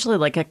essentially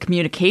like a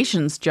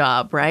communications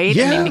job, right?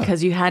 Yeah. I mean,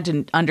 because you had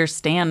to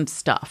understand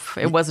stuff.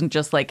 It wasn't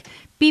just like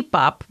beep,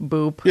 bop,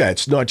 boop. Yeah,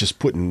 it's not just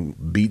putting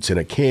beats in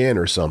a can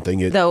or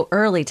something. Though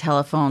early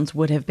telephones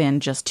would have been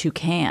just 2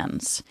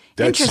 cans.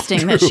 That's interesting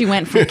true. that she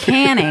went from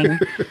canning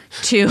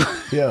to...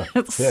 Yeah.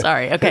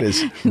 Sorry, okay. That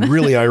is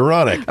really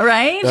ironic.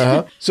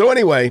 Right? So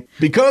anyway,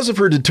 because of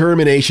her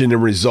determination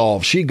and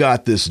resolve, she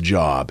got this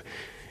job.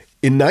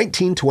 In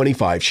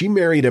 1925, she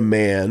married a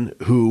man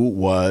who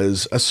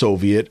was a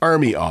Soviet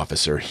army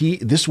officer. He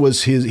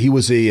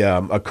was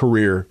a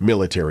career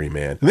military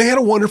man. And they had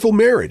a wonderful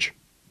marriage.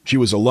 She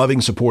was a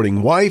loving,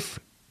 supporting wife.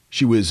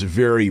 She was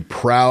very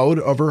proud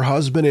of her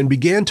husband and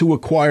began to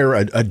acquire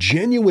a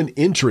genuine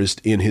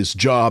interest in his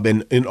job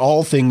and in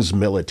all things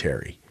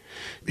military.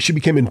 She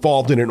became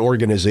involved in an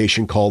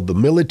organization called the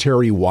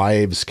Military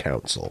Wives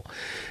Council.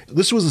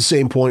 This was the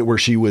same point where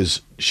she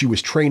was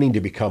training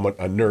to become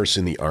a nurse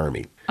in the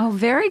Army. Oh,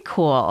 very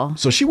cool.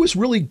 So she was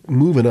really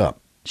moving up.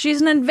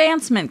 She's an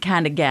advancement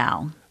kind of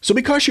gal. So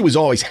because she was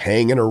always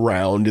hanging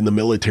around in the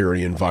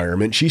military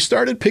environment, she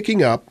started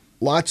picking up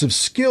lots of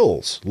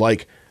skills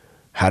like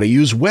how to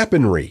use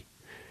weaponry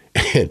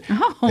and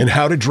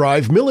how to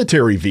drive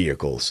military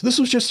vehicles. This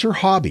was just her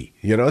hobby.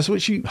 That's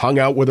what she hung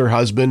out with her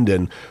husband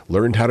and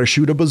learned how to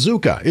shoot a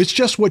bazooka. It's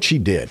just what she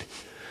did.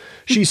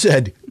 She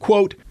said,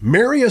 quote,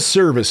 "Marry a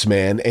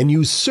serviceman and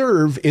you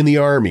serve in the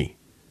Army.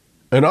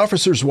 An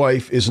officer's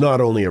wife is not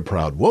only a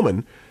proud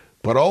woman,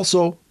 but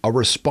also a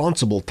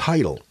responsible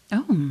title."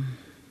 Oh.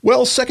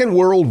 Well, Second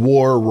World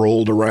War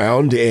rolled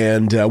around,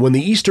 and when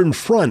the Eastern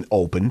Front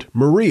opened,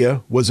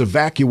 Maria was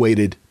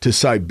evacuated to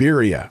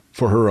Siberia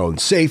for her own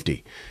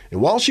safety.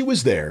 And while she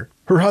was there,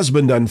 her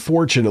husband,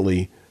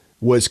 unfortunately,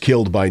 was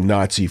killed by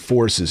Nazi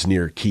forces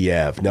near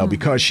Kiev. Now,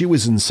 because she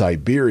was in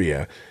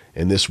Siberia,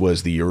 and this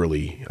was the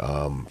early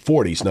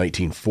 40s,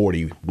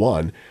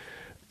 1941,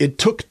 it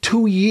took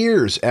 2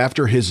 years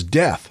after his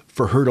death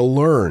for her to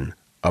learn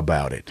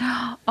about it.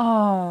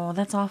 Oh,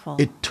 that's awful.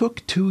 It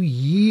took 2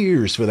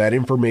 years for that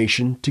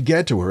information to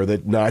get to her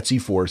that Nazi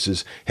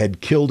forces had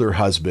killed her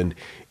husband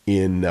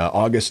in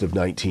August of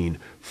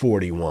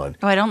 1941.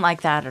 Oh, I don't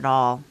like that at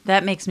all.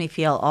 That makes me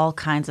feel all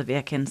kinds of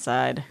ick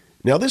inside.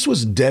 Now, this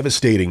was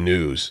devastating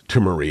news to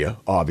Maria,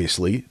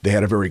 obviously. They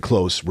had a very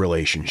close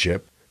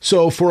relationship.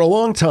 So for a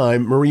long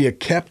time, Maria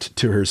kept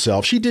to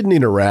herself. She didn't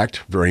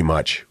interact very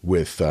much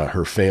with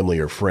her family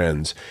or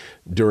friends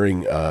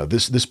during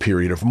this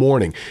period of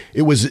mourning.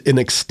 It was an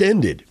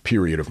extended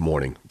period of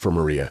mourning for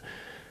Maria.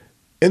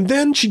 And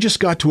then she just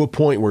got to a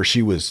point where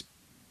she was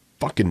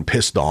fucking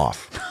pissed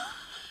off.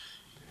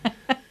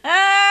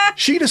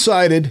 She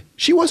decided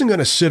she wasn't going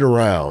to sit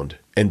around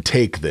and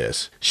take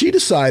this. She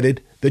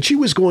decided that she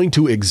was going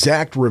to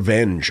exact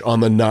revenge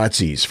on the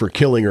Nazis for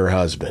killing her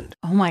husband.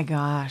 Oh my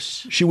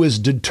gosh. She was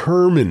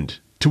determined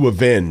to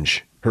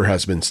avenge her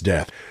husband's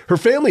death. Her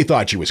family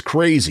thought she was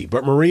crazy,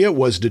 but Maria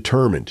was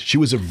determined. She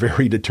was a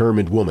very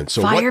determined woman.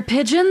 So fire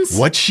pigeons?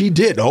 What she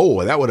did,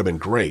 that would have been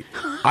great.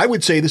 I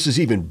would say this is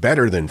even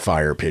better than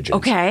fire pigeons.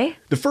 Okay.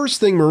 The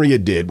first thing Maria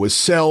did was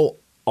sell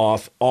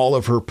off all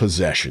of her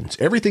possessions.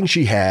 Everything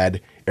she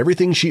had,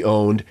 everything she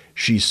owned,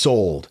 she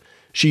sold.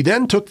 She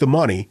then took the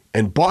money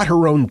and bought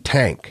her own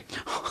tank.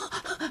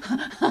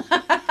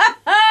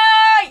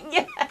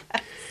 Yes.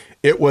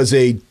 It was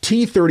a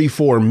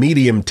T-34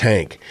 medium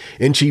tank,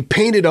 and she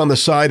painted on the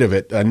side of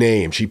it a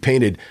name. She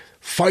painted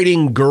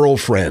Fighting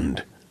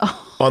Girlfriend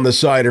on the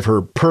side of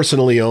her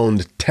personally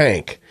owned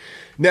tank.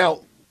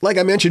 Now, like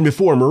I mentioned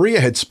before,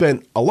 Maria had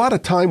spent a lot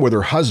of time with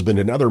her husband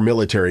and other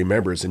military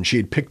members, and she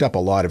had picked up a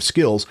lot of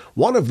skills.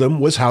 One of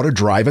them was how to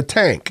drive a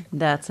tank.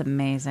 That's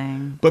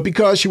amazing. But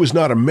because she was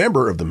not a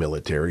member of the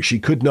military, she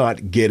could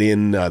not get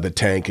in the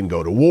tank and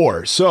go to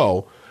war.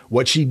 So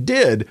what she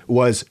did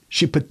was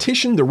she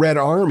petitioned the Red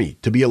Army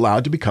to be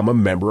allowed to become a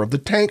member of the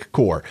Tank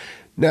Corps.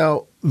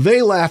 Now,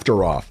 they laughed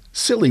her off.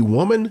 Silly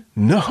woman,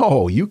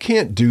 no, you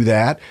can't do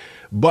that.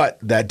 But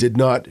that did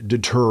not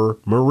deter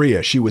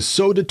Maria. She was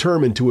so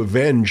determined to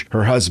avenge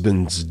her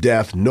husband's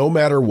death, no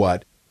matter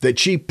what, that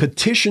she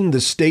petitioned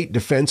the State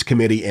Defense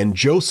Committee and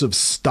Joseph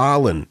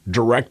Stalin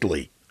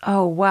directly.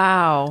 Oh,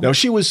 wow. Now,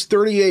 she was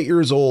 38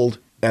 years old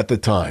at the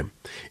time.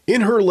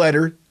 In her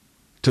letter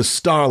to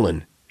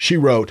Stalin, she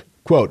wrote,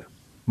 quote,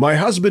 "My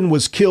husband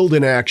was killed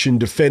in action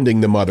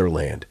defending the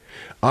motherland.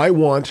 I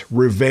want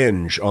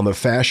revenge on the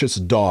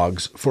fascist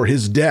dogs for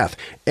his death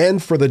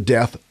and for the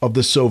death of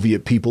the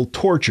Soviet people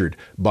tortured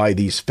by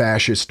these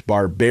fascist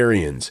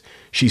barbarians."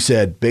 She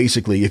said,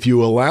 basically, if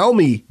you allow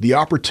me the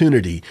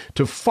opportunity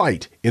to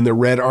fight in the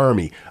Red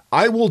Army,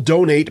 I will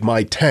donate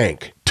my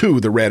tank to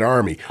the Red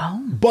Army.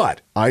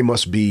 But I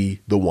must be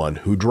the one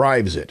who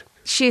drives it.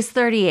 She's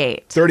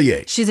 38.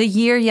 38. She's a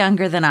year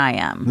younger than I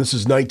am. This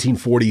is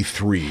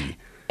 1943.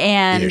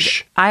 And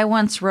Ish. I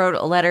once wrote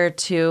a letter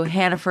to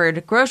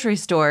Hannaford grocery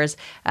stores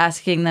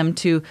asking them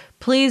to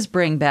please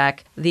bring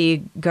back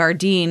the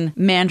Gardein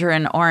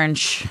Mandarin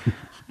orange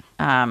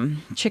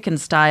chicken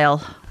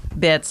style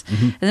bits.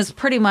 Mm-hmm. And it's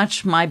pretty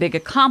much my big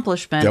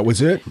accomplishment. That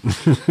was it?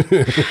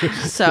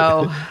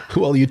 So.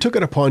 Well, you took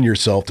it upon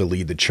yourself to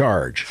lead the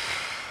charge.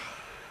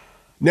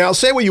 Now,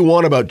 say what you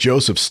want about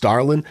Joseph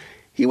Stalin.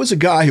 He was a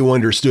guy who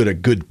understood a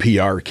good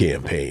PR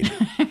campaign.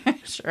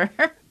 Sure.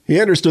 He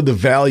understood the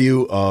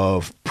value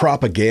of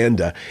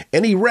propaganda,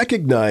 and he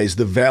recognized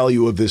the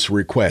value of this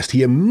request.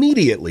 He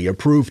immediately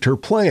approved her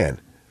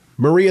plan.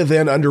 Maria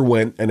then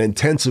underwent an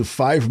intensive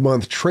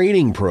 5-month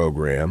training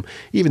program,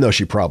 even though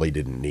she probably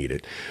didn't need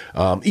it.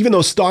 Even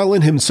though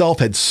Stalin himself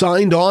had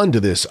signed on to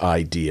this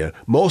idea,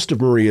 most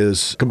of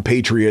Maria's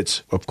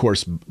compatriots, of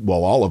course,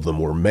 well, all of them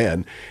were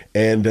men,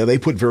 and they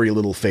put very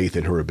little faith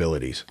in her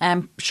abilities.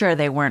 I'm sure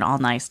they weren't all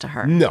nice to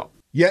her. No.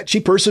 Yet she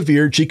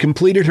persevered, she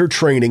completed her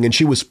training, and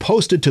she was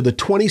posted to the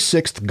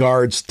 26th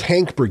Guards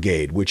Tank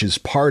Brigade, which is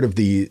part of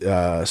the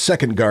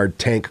 2nd Guard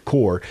Tank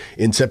Corps,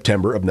 in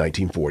September of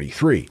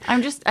 1943.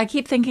 I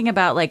keep thinking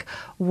about like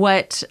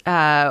what,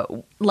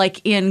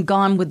 like in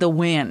Gone with the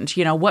Wind,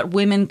 you know, what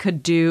women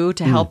could do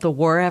to help the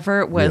war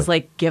effort was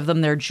like give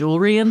them their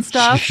jewelry and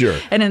stuff. Sure.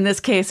 And in this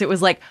case, it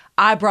was like,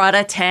 I brought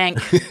a tank.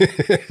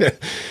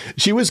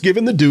 She was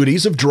given the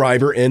duties of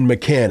driver and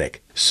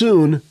mechanic.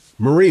 Soon,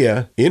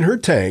 Maria, in her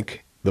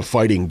tank, the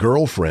fighting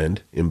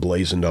girlfriend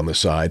emblazoned on the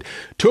side,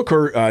 took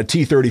her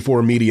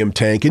T-34 medium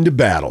tank into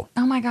battle.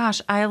 Oh my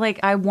gosh,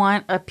 I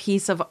want a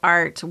piece of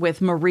art with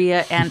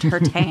Maria and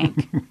her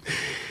tank.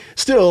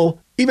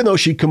 Still, even though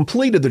she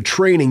completed the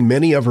training,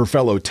 many of her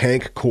fellow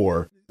tank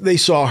corps, they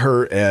saw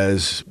her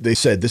as, they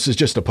said, this is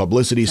just a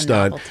publicity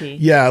stunt. Novelty.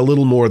 Yeah, a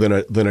little more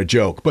than a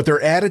joke. But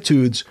their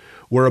attitudes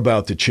were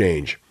about to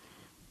change.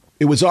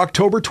 It was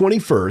October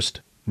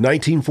 21st,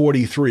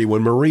 1943,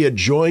 when Maria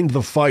joined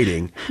the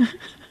fighting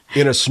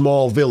in a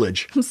small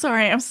village. I'm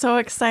sorry, I'm so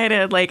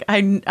excited. Like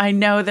I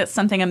know that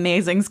something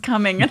amazing's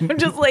coming, and I'm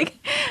just like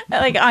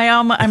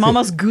I'm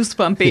almost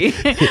goosebumpy.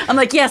 I'm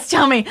like, yes,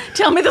 tell me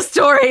the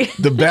story.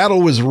 The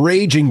battle was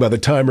raging by the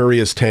time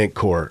Maria's tank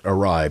corps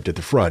arrived at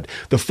the front.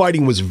 The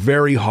fighting was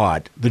very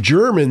hot. The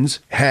Germans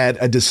had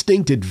a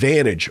distinct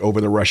advantage over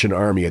the Russian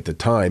army at the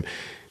time,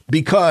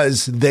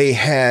 because they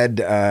had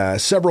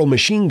several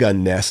machine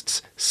gun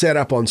nests set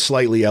up on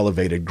slightly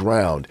elevated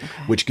ground,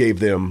 which gave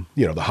them,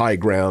 the high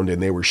ground,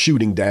 and they were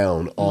shooting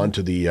down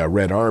onto the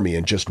Red Army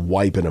and just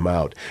wiping them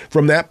out.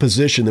 From that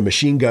position, the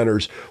machine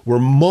gunners were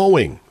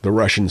mowing the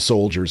Russian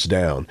soldiers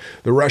down.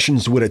 The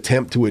Russians would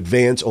attempt to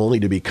advance only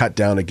to be cut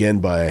down again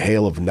by a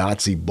hail of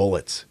Nazi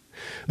bullets.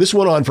 This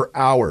went on for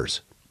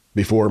hours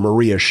before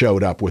Maria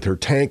showed up with her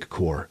tank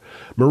corps.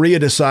 Maria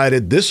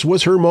decided this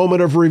was her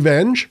moment of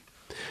revenge.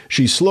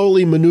 She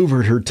slowly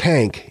maneuvered her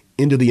tank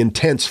into the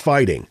intense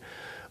fighting.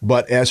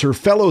 But as her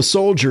fellow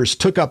soldiers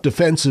took up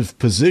defensive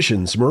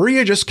positions,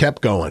 Maria just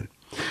kept going.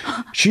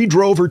 She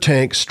drove her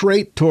tank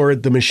straight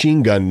toward the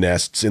machine gun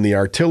nests in the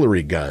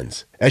artillery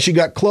guns. As she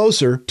got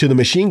closer to the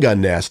machine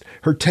gun nest,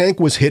 her tank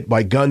was hit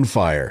by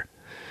gunfire.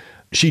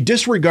 She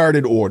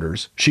disregarded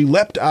orders. She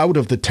leapt out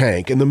of the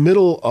tank in the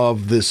middle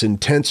of this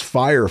intense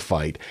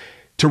firefight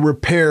to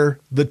repair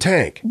the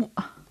tank.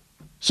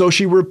 So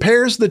she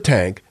repairs the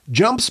tank,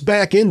 jumps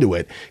back into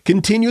it,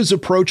 continues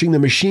approaching the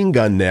machine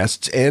gun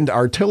nests and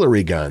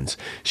artillery guns.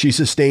 She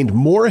sustained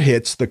more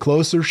hits the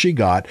closer she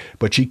got,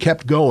 but she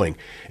kept going.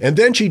 And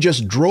then she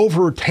just drove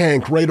her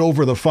tank right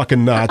over the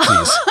fucking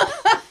Nazis.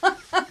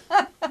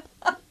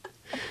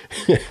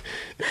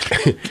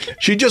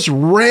 She just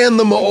ran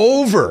them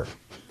over.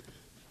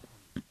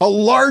 A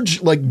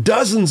large,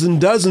 dozens and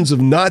dozens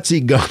of Nazi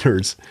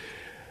gunners.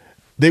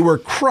 They were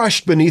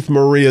crushed beneath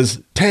Maria's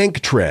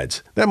tank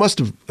treads. That must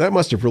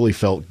have really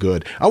felt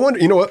good. I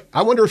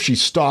wonder if she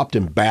stopped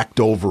and backed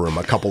over him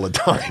a couple of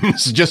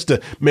times just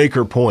to make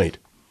her point.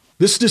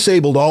 This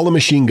disabled all the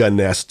machine gun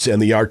nests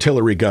and the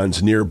artillery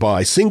guns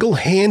nearby.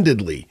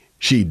 Single-handedly,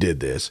 she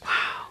did this. Wow.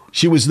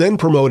 She was then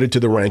promoted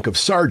to the rank of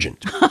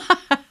sergeant.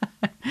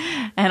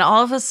 And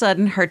all of a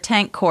sudden, her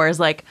tank corps is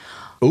like,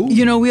 ooh.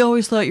 We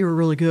always thought you were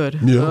really good.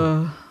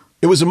 Yeah.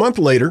 It was a month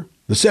later,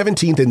 the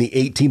 17th and the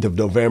 18th of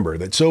November,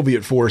 that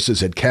Soviet forces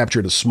had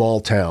captured a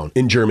small town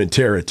in German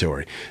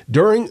territory.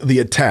 During the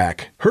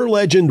attack, her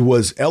legend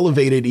was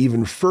elevated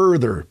even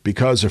further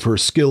because of her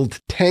skilled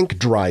tank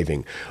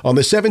driving. On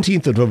the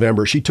 17th of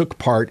November, she took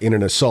part in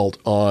an assault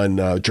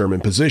on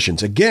German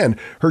positions. Again,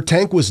 her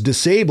tank was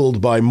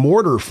disabled by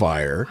mortar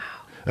fire.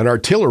 An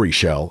artillery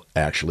shell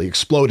actually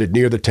exploded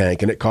near the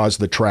tank, and it caused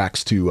the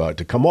tracks to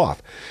come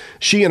off.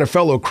 She and a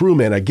fellow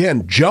crewman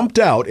again jumped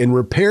out and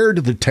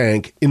repaired the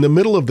tank in the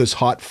middle of this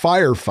hot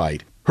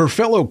firefight. Her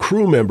fellow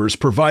crew members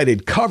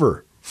provided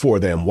cover for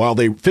them while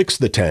they fixed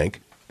the tank.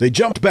 They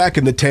jumped back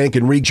in the tank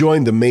and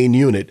rejoined the main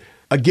unit,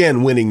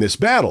 again winning this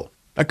battle.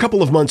 A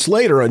couple of months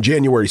later, on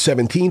January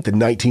 17th in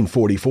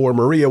 1944,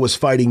 Maria was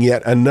fighting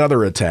yet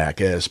another attack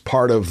as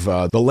part of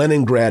the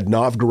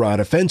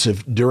Leningrad-Novgorod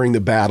offensive. During the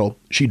battle,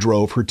 she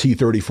drove her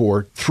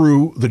T-34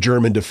 through the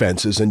German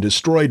defenses and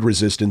destroyed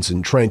resistance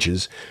in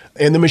trenches.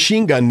 And the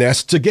machine gun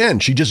nests, again,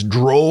 she just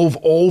drove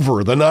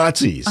over the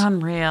Nazis.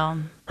 Unreal.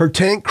 Her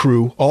tank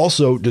crew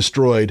also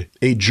destroyed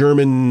a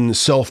German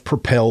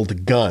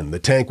self-propelled gun. The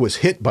tank was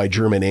hit by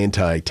German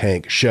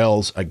anti-tank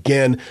shells.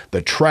 Again,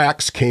 the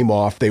tracks came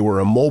off. They were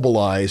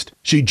immobilized.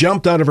 She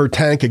jumped out of her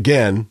tank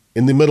again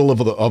in the middle of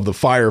the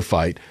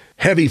firefight.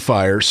 Heavy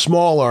fire,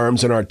 small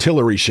arms, and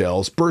artillery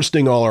shells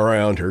bursting all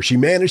around her. She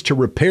managed to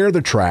repair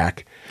the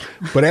track,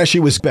 but as she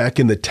was back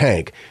in the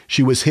tank,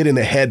 she was hit in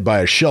the head by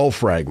a shell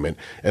fragment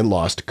and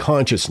lost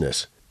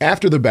consciousness.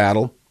 After the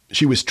battle,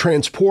 she was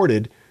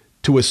transported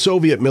to a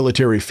Soviet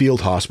military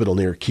field hospital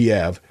near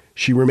Kiev.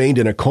 She remained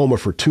in a coma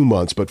for 2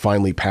 months, but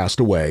finally passed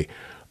away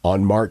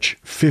on March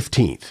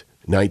 15th,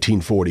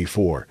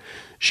 1944.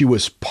 She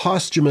was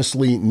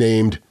posthumously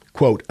named,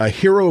 quote, a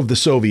hero of the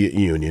Soviet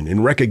Union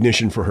in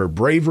recognition for her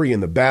bravery in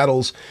the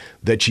battles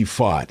that she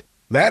fought.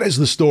 That is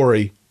the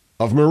story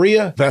of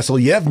Maria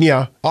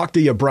Vasilyevna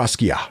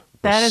Oktyabrskaya.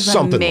 That is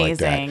something amazing. like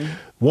that.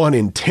 One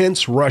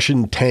intense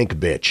Russian tank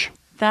bitch.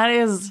 That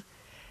is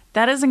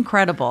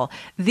incredible.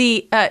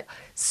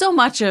 So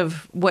much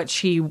of what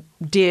she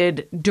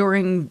did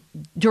during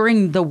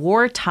the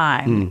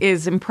wartime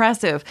is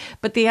impressive,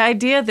 but the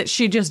idea that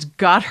she just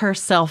got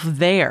herself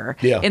there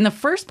in the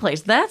first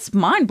place, that's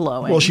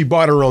mind-blowing. Well, she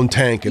bought her own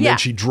tank and then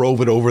she drove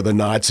it over the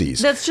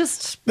Nazis. That's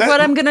just what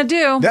I'm going to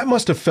do. That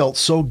must have felt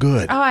so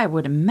good. Oh, I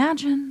would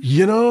imagine.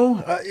 You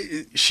know,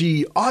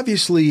 she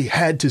obviously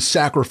had to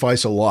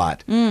sacrifice a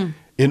lot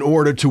in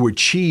order to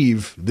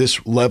achieve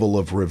this level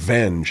of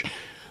revenge.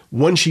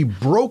 When she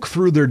broke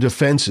through their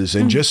defenses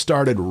and just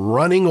started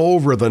running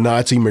over the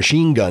Nazi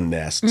machine gun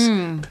nests,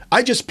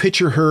 I just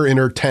picture her in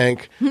her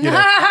tank, you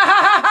know,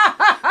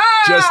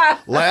 just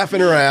laughing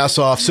her ass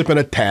off, sipping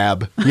a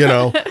tab, you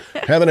know,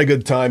 having a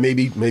good time,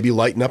 maybe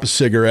lighting up a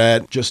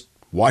cigarette, just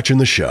watching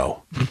the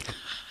show.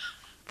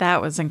 That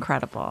was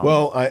incredible.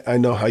 Well, I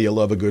know how you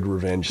love a good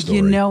revenge story.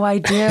 You know I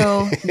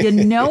do. You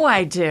know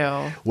I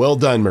do. Well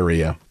done,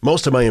 Maria.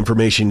 Most of my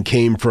information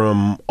came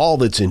from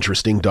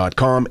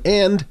allthat'sinteresting.com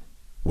and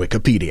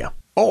Wikipedia.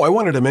 Oh, I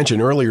wanted to mention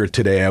earlier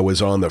today I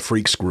was on the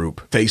Freaks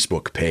Group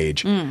Facebook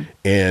page,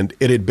 and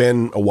it had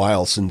been a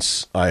while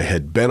since I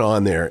had been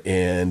on there,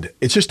 and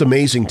it's just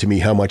amazing to me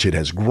how much it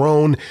has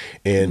grown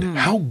and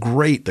how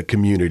great the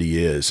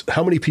community is.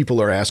 How many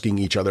people are asking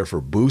each other for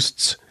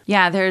boosts?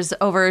 Yeah, there's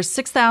over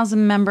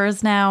 6,000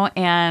 members now,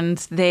 and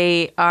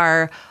they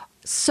are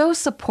so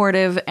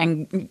supportive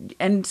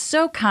and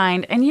so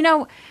kind. And, you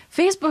know,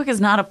 Facebook is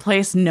not a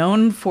place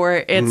known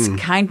for its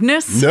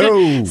kindness.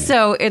 No.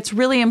 So it's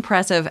really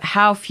impressive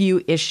how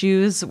few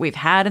issues we've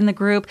had in the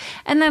group.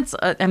 And that's,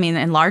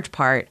 in large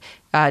part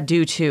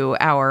due to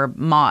our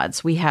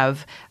mods. We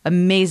have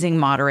amazing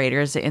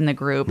moderators in the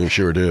group. We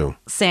sure do.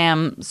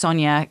 Sam,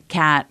 Sonia,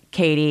 Kat,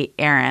 Katie,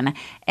 Aaron,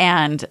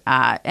 and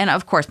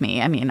of course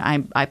me. I mean,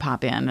 I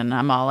pop in and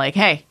I'm all like,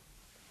 hey,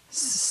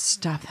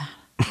 stop that.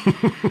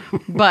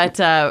 But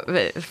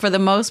for the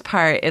most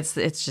part, it's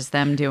just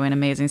them doing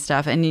amazing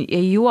stuff. And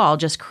you all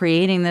just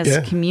creating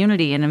this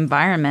community and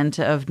environment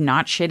of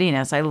not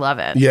shittiness. I love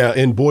it. Yeah,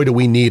 and boy, do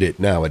we need it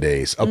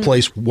nowadays. A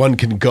place one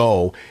can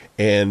go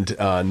and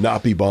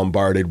not be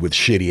bombarded with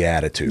shitty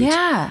attitudes.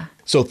 Yeah.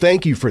 So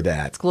thank you for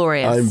that. It's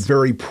glorious. I'm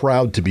very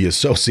proud to be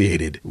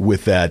associated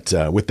with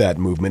that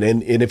movement.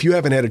 And if you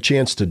haven't had a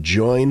chance to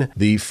join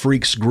the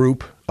Freaks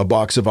Group, A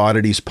Box of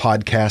Oddities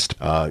podcast,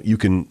 you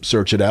can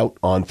search it out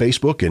on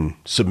Facebook and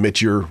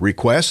submit your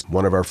request.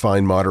 One of our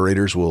fine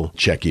moderators will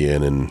check you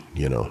in, and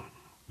you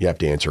have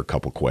to answer a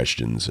couple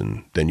questions,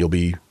 and then you'll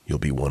be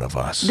one of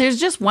us. There's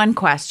just one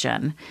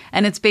question,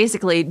 and it's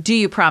basically, do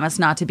you promise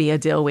not to be a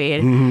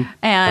dillweed?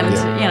 And,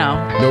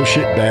 no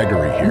shit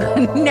baggery here.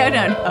 No.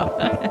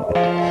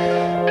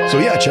 So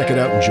yeah, check it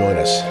out and join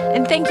us.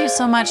 And thank you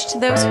so much to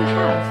those who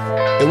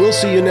have. And we'll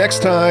see you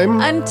next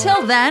time.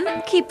 Until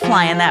then, keep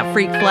flying that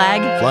freak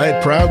flag. Fly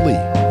it proudly,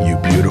 you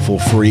beautiful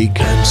freak.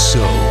 And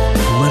so,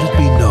 let it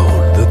be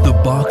known that the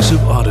Box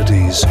of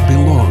Oddities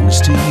belongs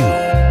to you,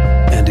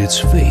 and its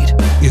fate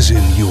is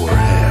in your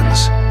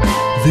hands.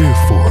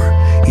 Therefore,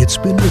 it's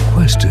been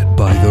requested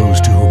by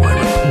those to whom I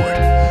report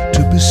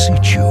to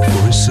beseech you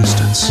for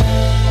assistance.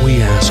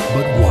 We ask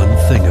but one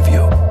thing of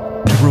you: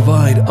 to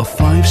provide a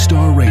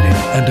 5-star rating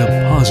and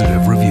a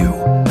positive review.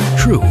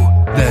 True,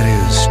 that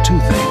is 2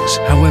 things.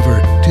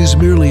 However, 'tis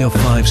merely a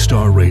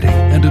 5-star rating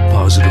and a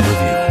positive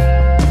review.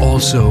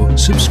 Also,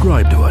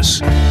 subscribe to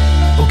us.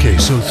 Okay,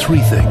 so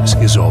 3 things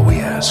is all we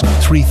ask.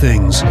 3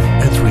 things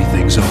and 3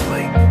 things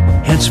only.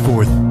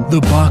 Henceforth, the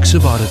Box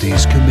of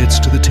Oddities commits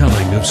to the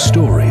telling of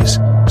stories.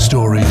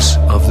 Stories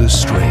of the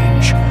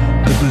strange,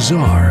 the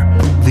bizarre,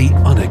 the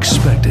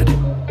unexpected.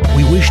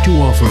 We wish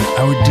to offer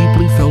our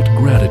deeply felt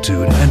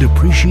gratitude and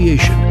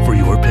appreciation for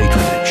your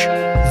patronage.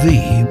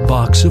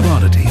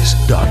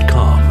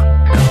 TheBoxOfOddities.com.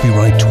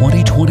 Copyright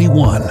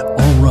 2021.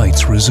 All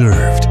rights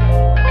reserved.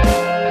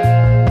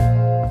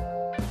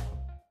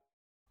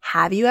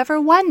 Have you ever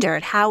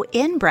wondered how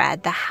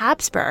inbred the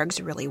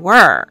Habsburgs really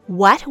were?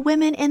 What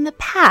women in the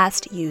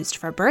past used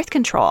for birth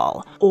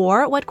control?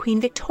 Or what Queen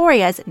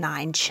Victoria's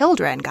 9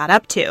 children got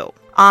up to?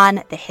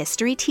 On the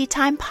History Tea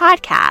Time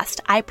podcast,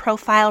 I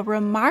profile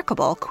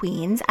remarkable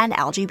queens and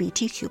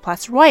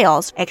LGBTQ+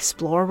 royals,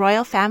 explore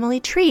royal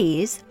family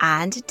trees,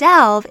 and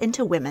delve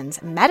into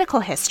women's medical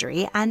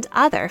history and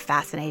other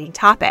fascinating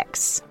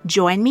topics.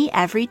 Join me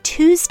every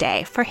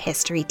Tuesday for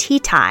History Tea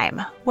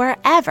Time,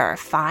 wherever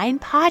fine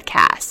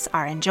podcasts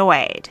are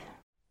enjoyed.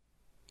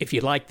 If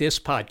you like this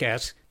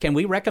podcast, can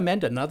we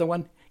recommend another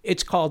one?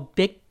 It's called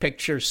Big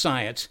Picture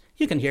Science.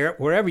 You can hear it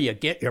wherever you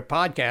get your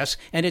podcasts,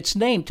 and its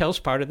name tells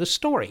part of the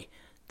story.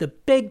 the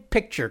big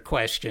picture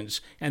questions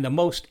and the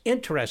most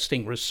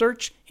interesting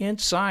research in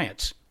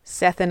science.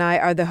 Seth and I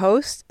are the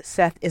hosts.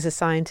 Seth is a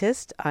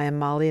scientist. I am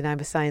Molly, and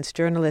I'm a science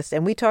journalist.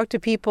 And we talk to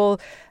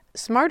people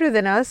smarter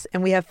than us,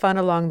 and we have fun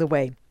along the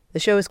way. The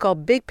show is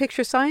called Big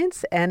Picture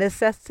Science, and as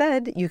Seth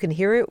said, you can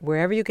hear it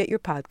wherever you get your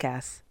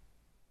podcasts.